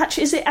it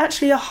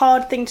actually a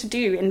hard thing to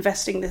do,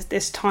 investing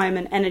this time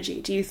and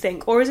energy, do you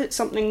think? Or is it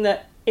something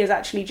that is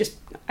actually just,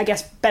 I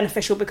guess,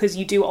 beneficial because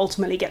you do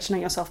ultimately get to know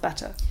yourself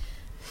better?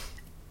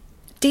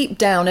 Deep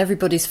down,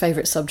 everybody's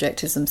favourite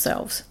subject is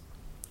themselves.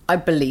 I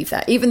believe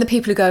that. Even the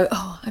people who go,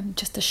 I'm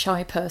just a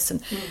shy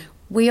person.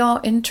 We are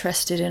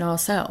interested in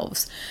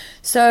ourselves.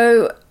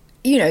 So,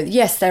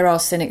 yes, there are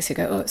cynics who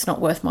go, it's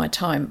not worth my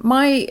time.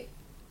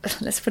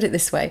 Let's put it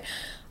this way.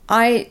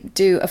 I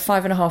do a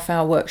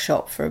 5.5-hour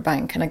workshop for a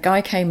bank, and a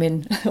guy came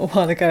in a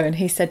while ago and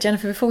he said,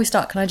 Jennifer, before we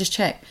start, can I just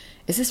check,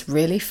 is this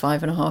really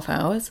 5.5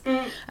 hours?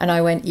 And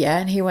I went, yeah.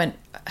 And he went,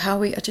 how are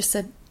we? I just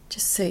said,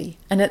 just see.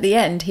 And at the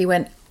end, he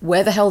went,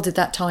 where the hell did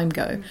that time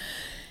go?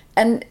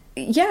 And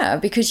yeah,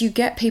 because you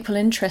get people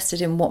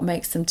interested in what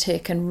makes them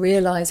tick and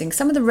realising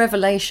some of the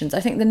revelations. I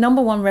think the number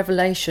one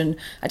revelation,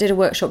 I did a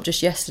workshop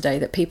just yesterday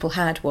that people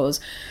had was,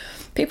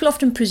 people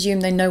often presume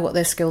they know what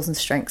their skills and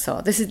strengths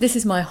are. This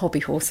is my hobby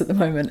horse at the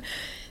moment.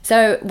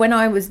 So when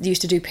I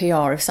used to do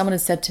PR, if someone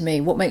had said to me,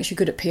 what makes you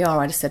good at PR?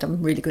 I'd have said,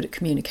 I'm really good at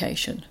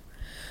communication.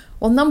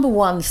 Well, number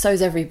one,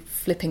 so's every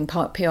flipping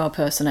PR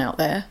person out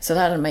there, so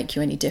that doesn't make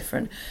you any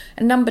different.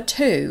 And number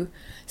two,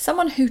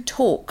 someone who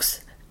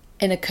talks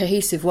in a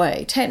cohesive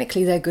way,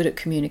 technically they're good at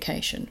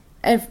communication.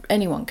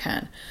 Anyone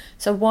can.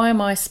 So why am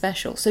I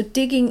special? So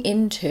digging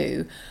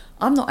into,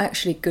 I'm not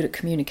actually good at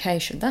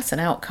communication. That's an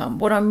outcome.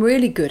 What I'm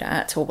really good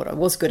at, or what I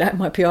was good at in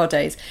my PR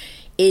days,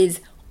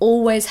 is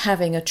always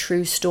having a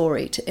true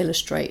story to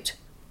illustrate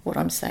what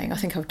I'm saying. I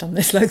think I've done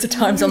this loads of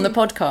times on the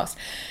podcast.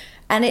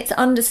 And it's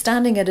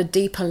understanding at a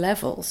deeper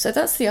level. So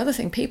that's the other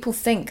thing. People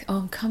think,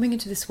 I'm coming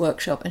into this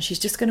workshop and she's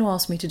just going to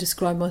ask me to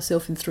describe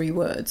myself in 3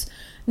 words.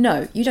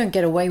 No, you don't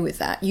get away with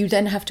that. You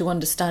then have to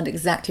understand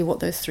exactly what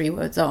those 3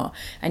 words are.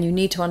 And you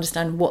need to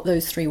understand what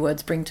those 3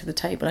 words bring to the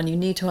table. And you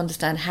need to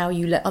understand how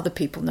you let other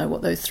people know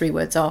what those 3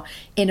 words are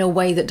in a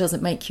way that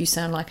doesn't make you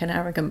sound like an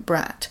arrogant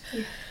brat.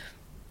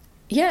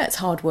 Yeah, it's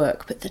hard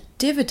work, but the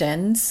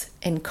dividends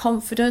in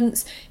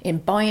confidence, in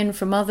buy-in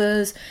from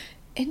others,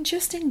 in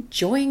just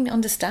enjoying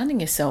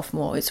understanding yourself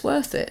more, it's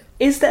worth it.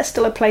 Is there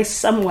still a place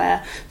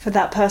somewhere for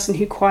that person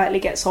who quietly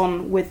gets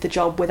on with the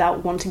job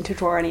without wanting to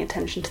draw any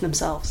attention to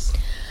themselves?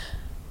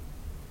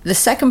 The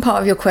second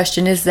part of your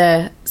question, is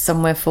there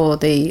somewhere for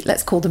the,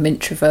 let's call them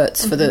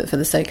introverts for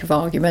the sake of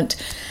argument?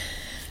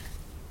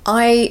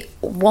 I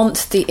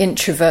want the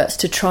introverts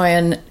to try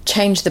and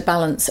change the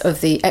balance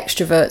of the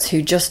extroverts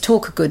who just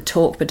talk a good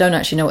talk but don't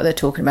actually know what they're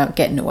talking about,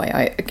 getting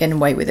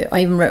away with it.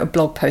 I even wrote a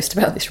blog post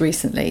about this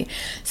recently.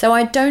 So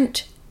I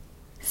don't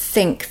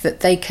think that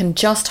they can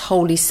just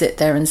wholly sit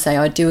there and say,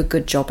 I do a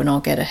good job and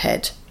I'll get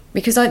ahead.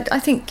 Because I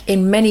think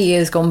in many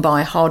years gone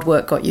by, hard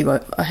work got you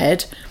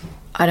ahead.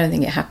 I don't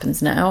think it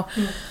happens now.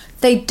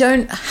 They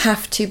don't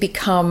have to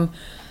become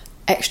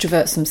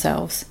extroverts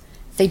themselves.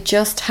 They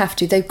just have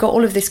to. They've got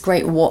all of this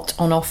great what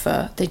on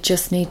offer. They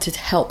just need to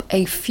help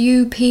a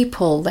few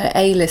people, their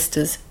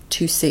A-listers,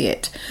 to see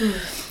it.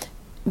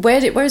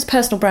 Where is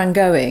personal brand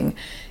going?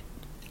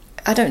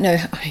 I don't know.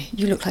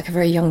 You look like a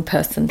very young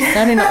person,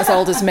 certainly not as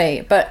old as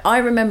me. But I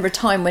remember a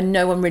time when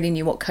no one really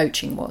knew what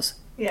coaching was.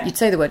 Yeah. You'd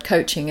say the word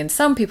coaching and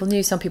some people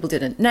knew, some people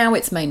didn't. Now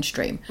it's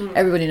mainstream.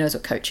 Everybody knows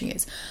what coaching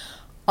is.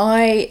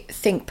 I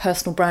think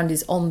personal brand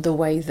is on the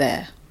way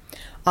there.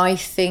 I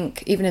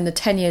think even in the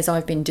 10 years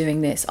I've been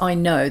doing this, I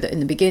know that in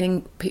the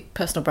beginning,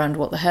 personal brand,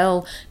 what the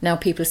hell? Now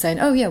people are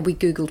saying, oh yeah, we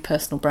Googled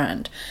personal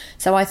brand.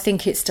 So I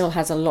think it still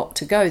has a lot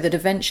to go, that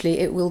eventually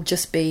it will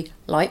just be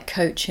like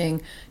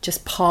coaching,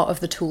 just part of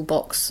the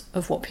toolbox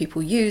of what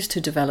people use to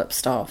develop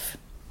staff.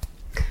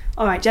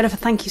 All right, Jennifer,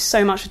 thank you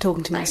so much for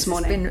talking to me this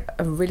morning. It's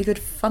been a really good,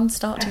 fun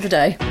start to the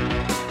day.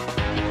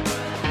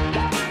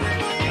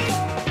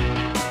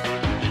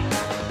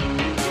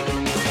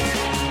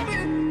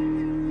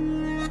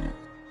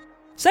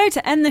 So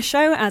to end the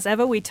show, as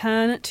ever, we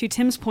turn to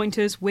Tim's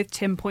Pointers with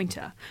Tim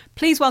Pointer.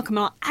 Please welcome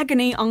our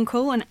agony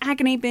uncle, and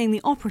agony being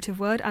the operative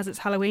word as it's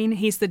Halloween.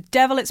 He's the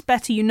devil it's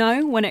better you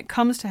know when it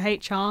comes to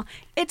HR.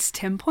 It's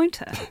Tim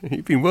Pointer.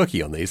 You've been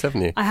working on these,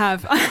 haven't you? I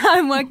have.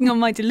 I'm working on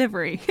my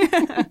delivery.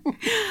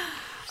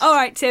 All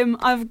right, Tim,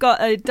 I've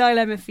got a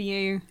dilemma for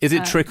you. Is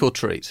it trick or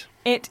treat?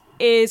 It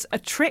is a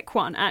trick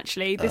one,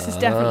 actually. This is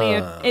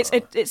definitely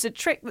it's a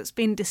trick that's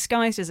been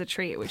disguised as a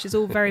treat, which is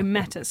all very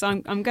meta. So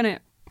I'm going to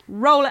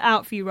roll it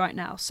out for you right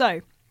now.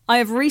 So I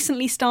have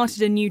recently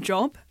started a new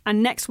job,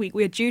 and next week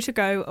we are due to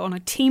go on a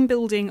team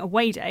building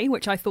away day,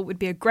 which I thought would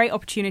be a great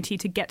opportunity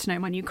to get to know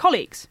my new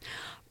colleagues.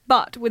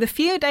 But with a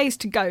few days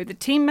to go, the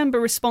team member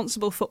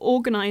responsible for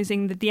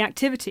organising the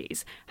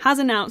activities has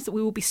announced that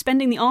we will be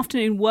spending the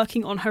afternoon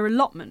working on her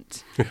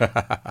allotment.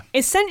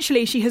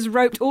 Essentially, she has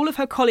roped all of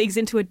her colleagues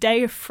into a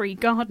day of free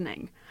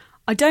gardening.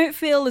 I don't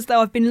feel as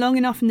though I've been long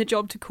enough in the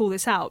job to call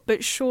this out,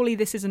 but surely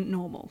this isn't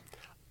normal.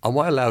 Am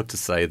I allowed to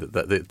say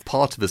that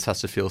part of us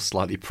has to feel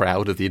slightly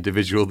proud of the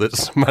individual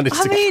that's managed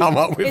to come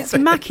up with it's this?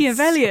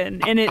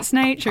 Machiavellian in its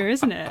nature,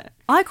 isn't it?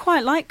 I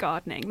quite like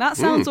gardening. That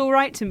sounds all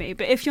right to me.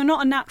 But if you're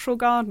not a natural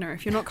gardener,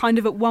 if you're not kind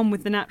of at one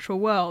with the natural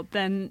world,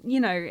 then,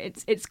 you know,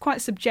 it's quite a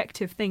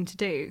subjective thing to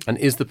do. And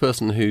is the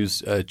person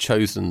who's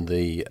chosen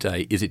the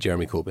day, is it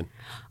Jeremy Corbyn?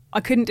 I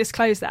couldn't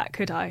disclose that,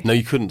 could I? No,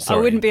 you couldn't, sorry.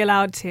 I wouldn't be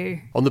allowed to.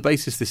 On the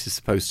basis this is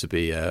supposed to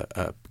be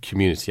a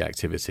community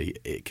activity,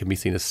 it can be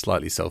seen as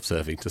slightly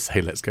self-serving to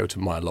say, let's go to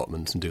my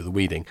allotment and do the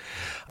weeding.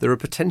 There are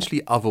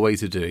potentially other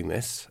ways of doing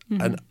this.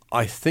 Mm-hmm. And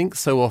I think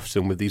so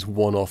often with these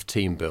one-off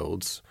team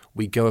builds,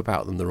 we go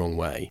about them the wrong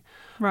way.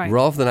 Right.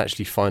 Rather than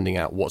actually finding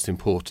out what's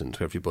important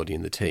to everybody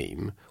in the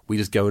team, we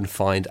just go and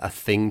find a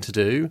thing to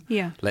do.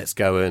 Yeah. Let's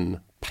go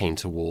and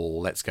paint a wall.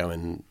 Let's go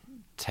and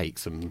take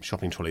some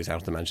shopping trolleys out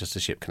of the Manchester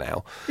Ship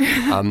Canal,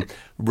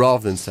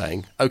 rather than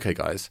saying, OK,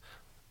 guys,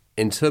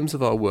 in terms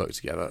of our work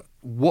together,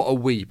 what are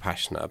we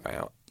passionate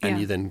about? And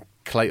you then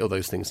collate all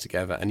those things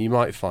together, and you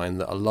might find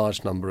that a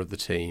large number of the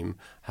team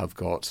have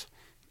got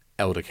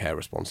elder care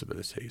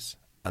responsibilities,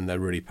 and they're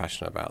really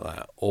passionate about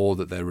that, or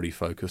that they're really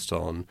focused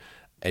on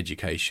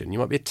education. You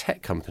might be a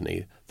tech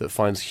company that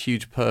finds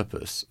huge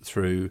purpose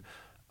through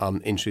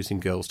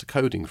introducing girls to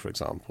coding, for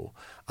example.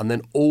 And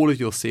then all of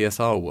your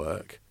CSR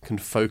work can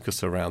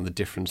focus around the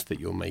difference that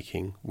you're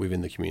making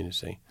within the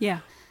community.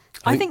 Yeah.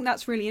 I think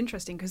that's really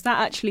interesting, because that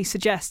actually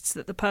suggests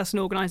that the person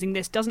organising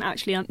this doesn't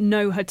actually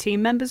know her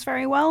team members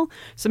very well.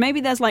 So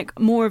maybe there's like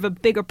more of a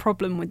bigger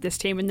problem with this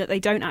team in that they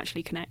don't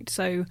actually connect.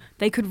 So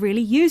they could really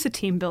use a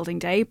team building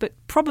day, but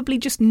probably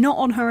just not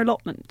on her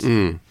allotment.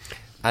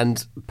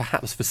 And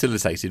perhaps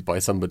facilitated by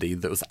somebody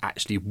that was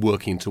actually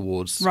working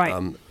towards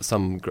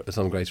some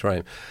greater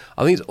aim.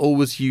 I think it's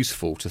always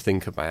useful to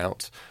think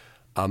about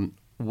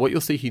what you're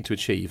seeking to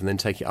achieve and then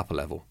take it up a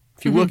level.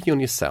 If you're working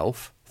on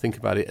yourself, think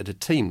about it at a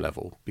team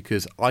level,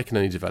 because I can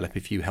only develop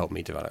if you help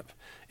me develop.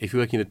 If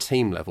you're working at a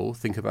team level,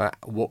 think about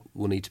what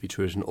will need to be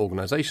true at an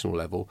organisational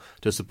level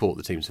to support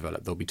the team to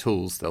develop. There'll be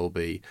tools, there'll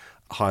be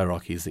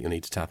hierarchies that you'll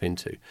need to tap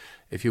into.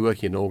 If you're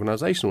working at an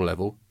organisational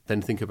level,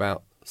 then think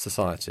about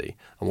society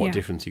and what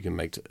difference you can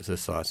make to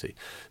society.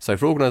 So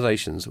for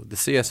organisations, the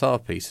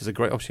CSR piece is a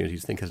great opportunity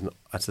to think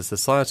at a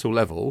societal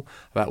level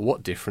about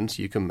what difference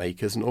you can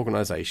make as an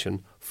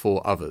organisation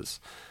for others.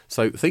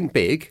 So think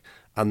big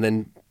and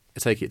then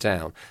take it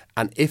down.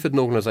 And if at an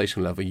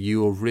organisational level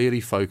you are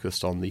really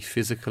focused on the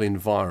physical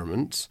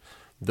environment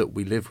that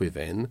we live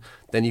within,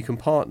 then you can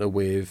partner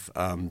with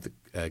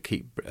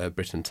Keep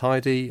Britain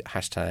Tidy,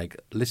 hashtag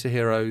Litter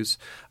Heroes,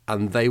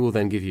 and they will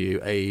then give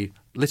you a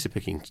litter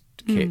picking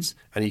kit,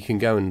 and you can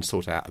go and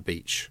sort out a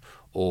beach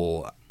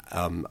or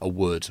a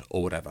wood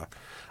or whatever.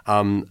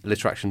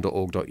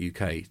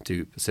 Litteraction.org.uk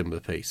do a similar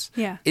piece.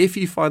 Yeah. If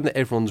you find that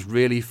everyone's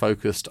really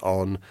focused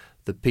on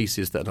the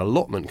pieces that an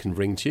allotment can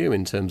bring to you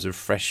in terms of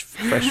fresh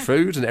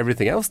food and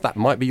everything else, that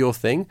might be your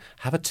thing.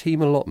 Have a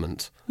team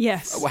allotment.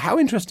 Yes. Well, how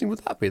interesting would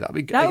that be? That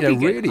would be That would a be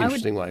good. really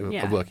interesting way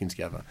yeah. of working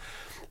together.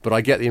 But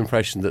I get the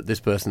impression that this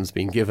person's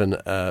been given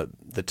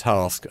the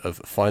task of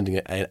finding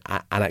an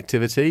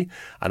activity,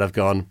 and I've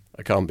gone,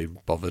 I can't be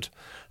bothered.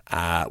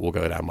 We'll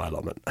go down my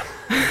allotment.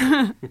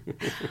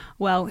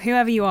 Well,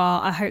 whoever you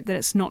are, I hope that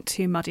it's not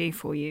too muddy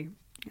for you,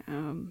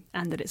 and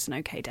that it's an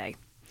okay day.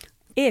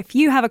 If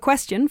you have a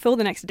question for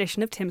the next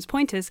edition of Tim's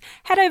Pointers,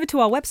 head over to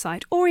our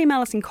website or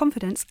email us in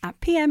confidence at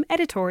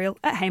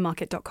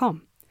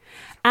pmeditorial@haymarket.com.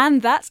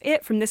 And that's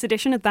it from this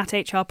edition of That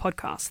HR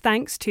podcast.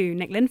 Thanks to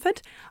Nick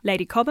Linford,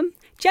 Lady Cobham,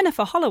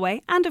 Jennifer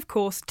Holloway, and of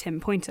course, Tim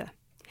Pointer.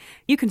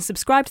 You can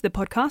subscribe to the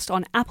podcast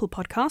on Apple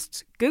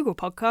Podcasts, Google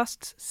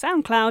Podcasts,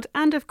 SoundCloud,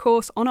 and of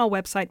course on our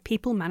website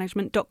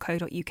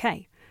peoplemanagement.co.uk.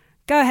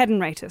 Go ahead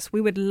and rate us. We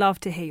would love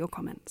to hear your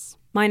comments.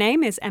 My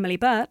name is Emily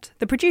Burt.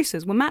 The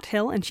producers were Matt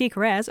Hill and Chica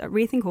Ayres at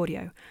Rethink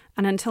Audio.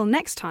 And until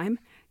next time,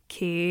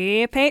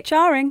 keep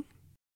HRing.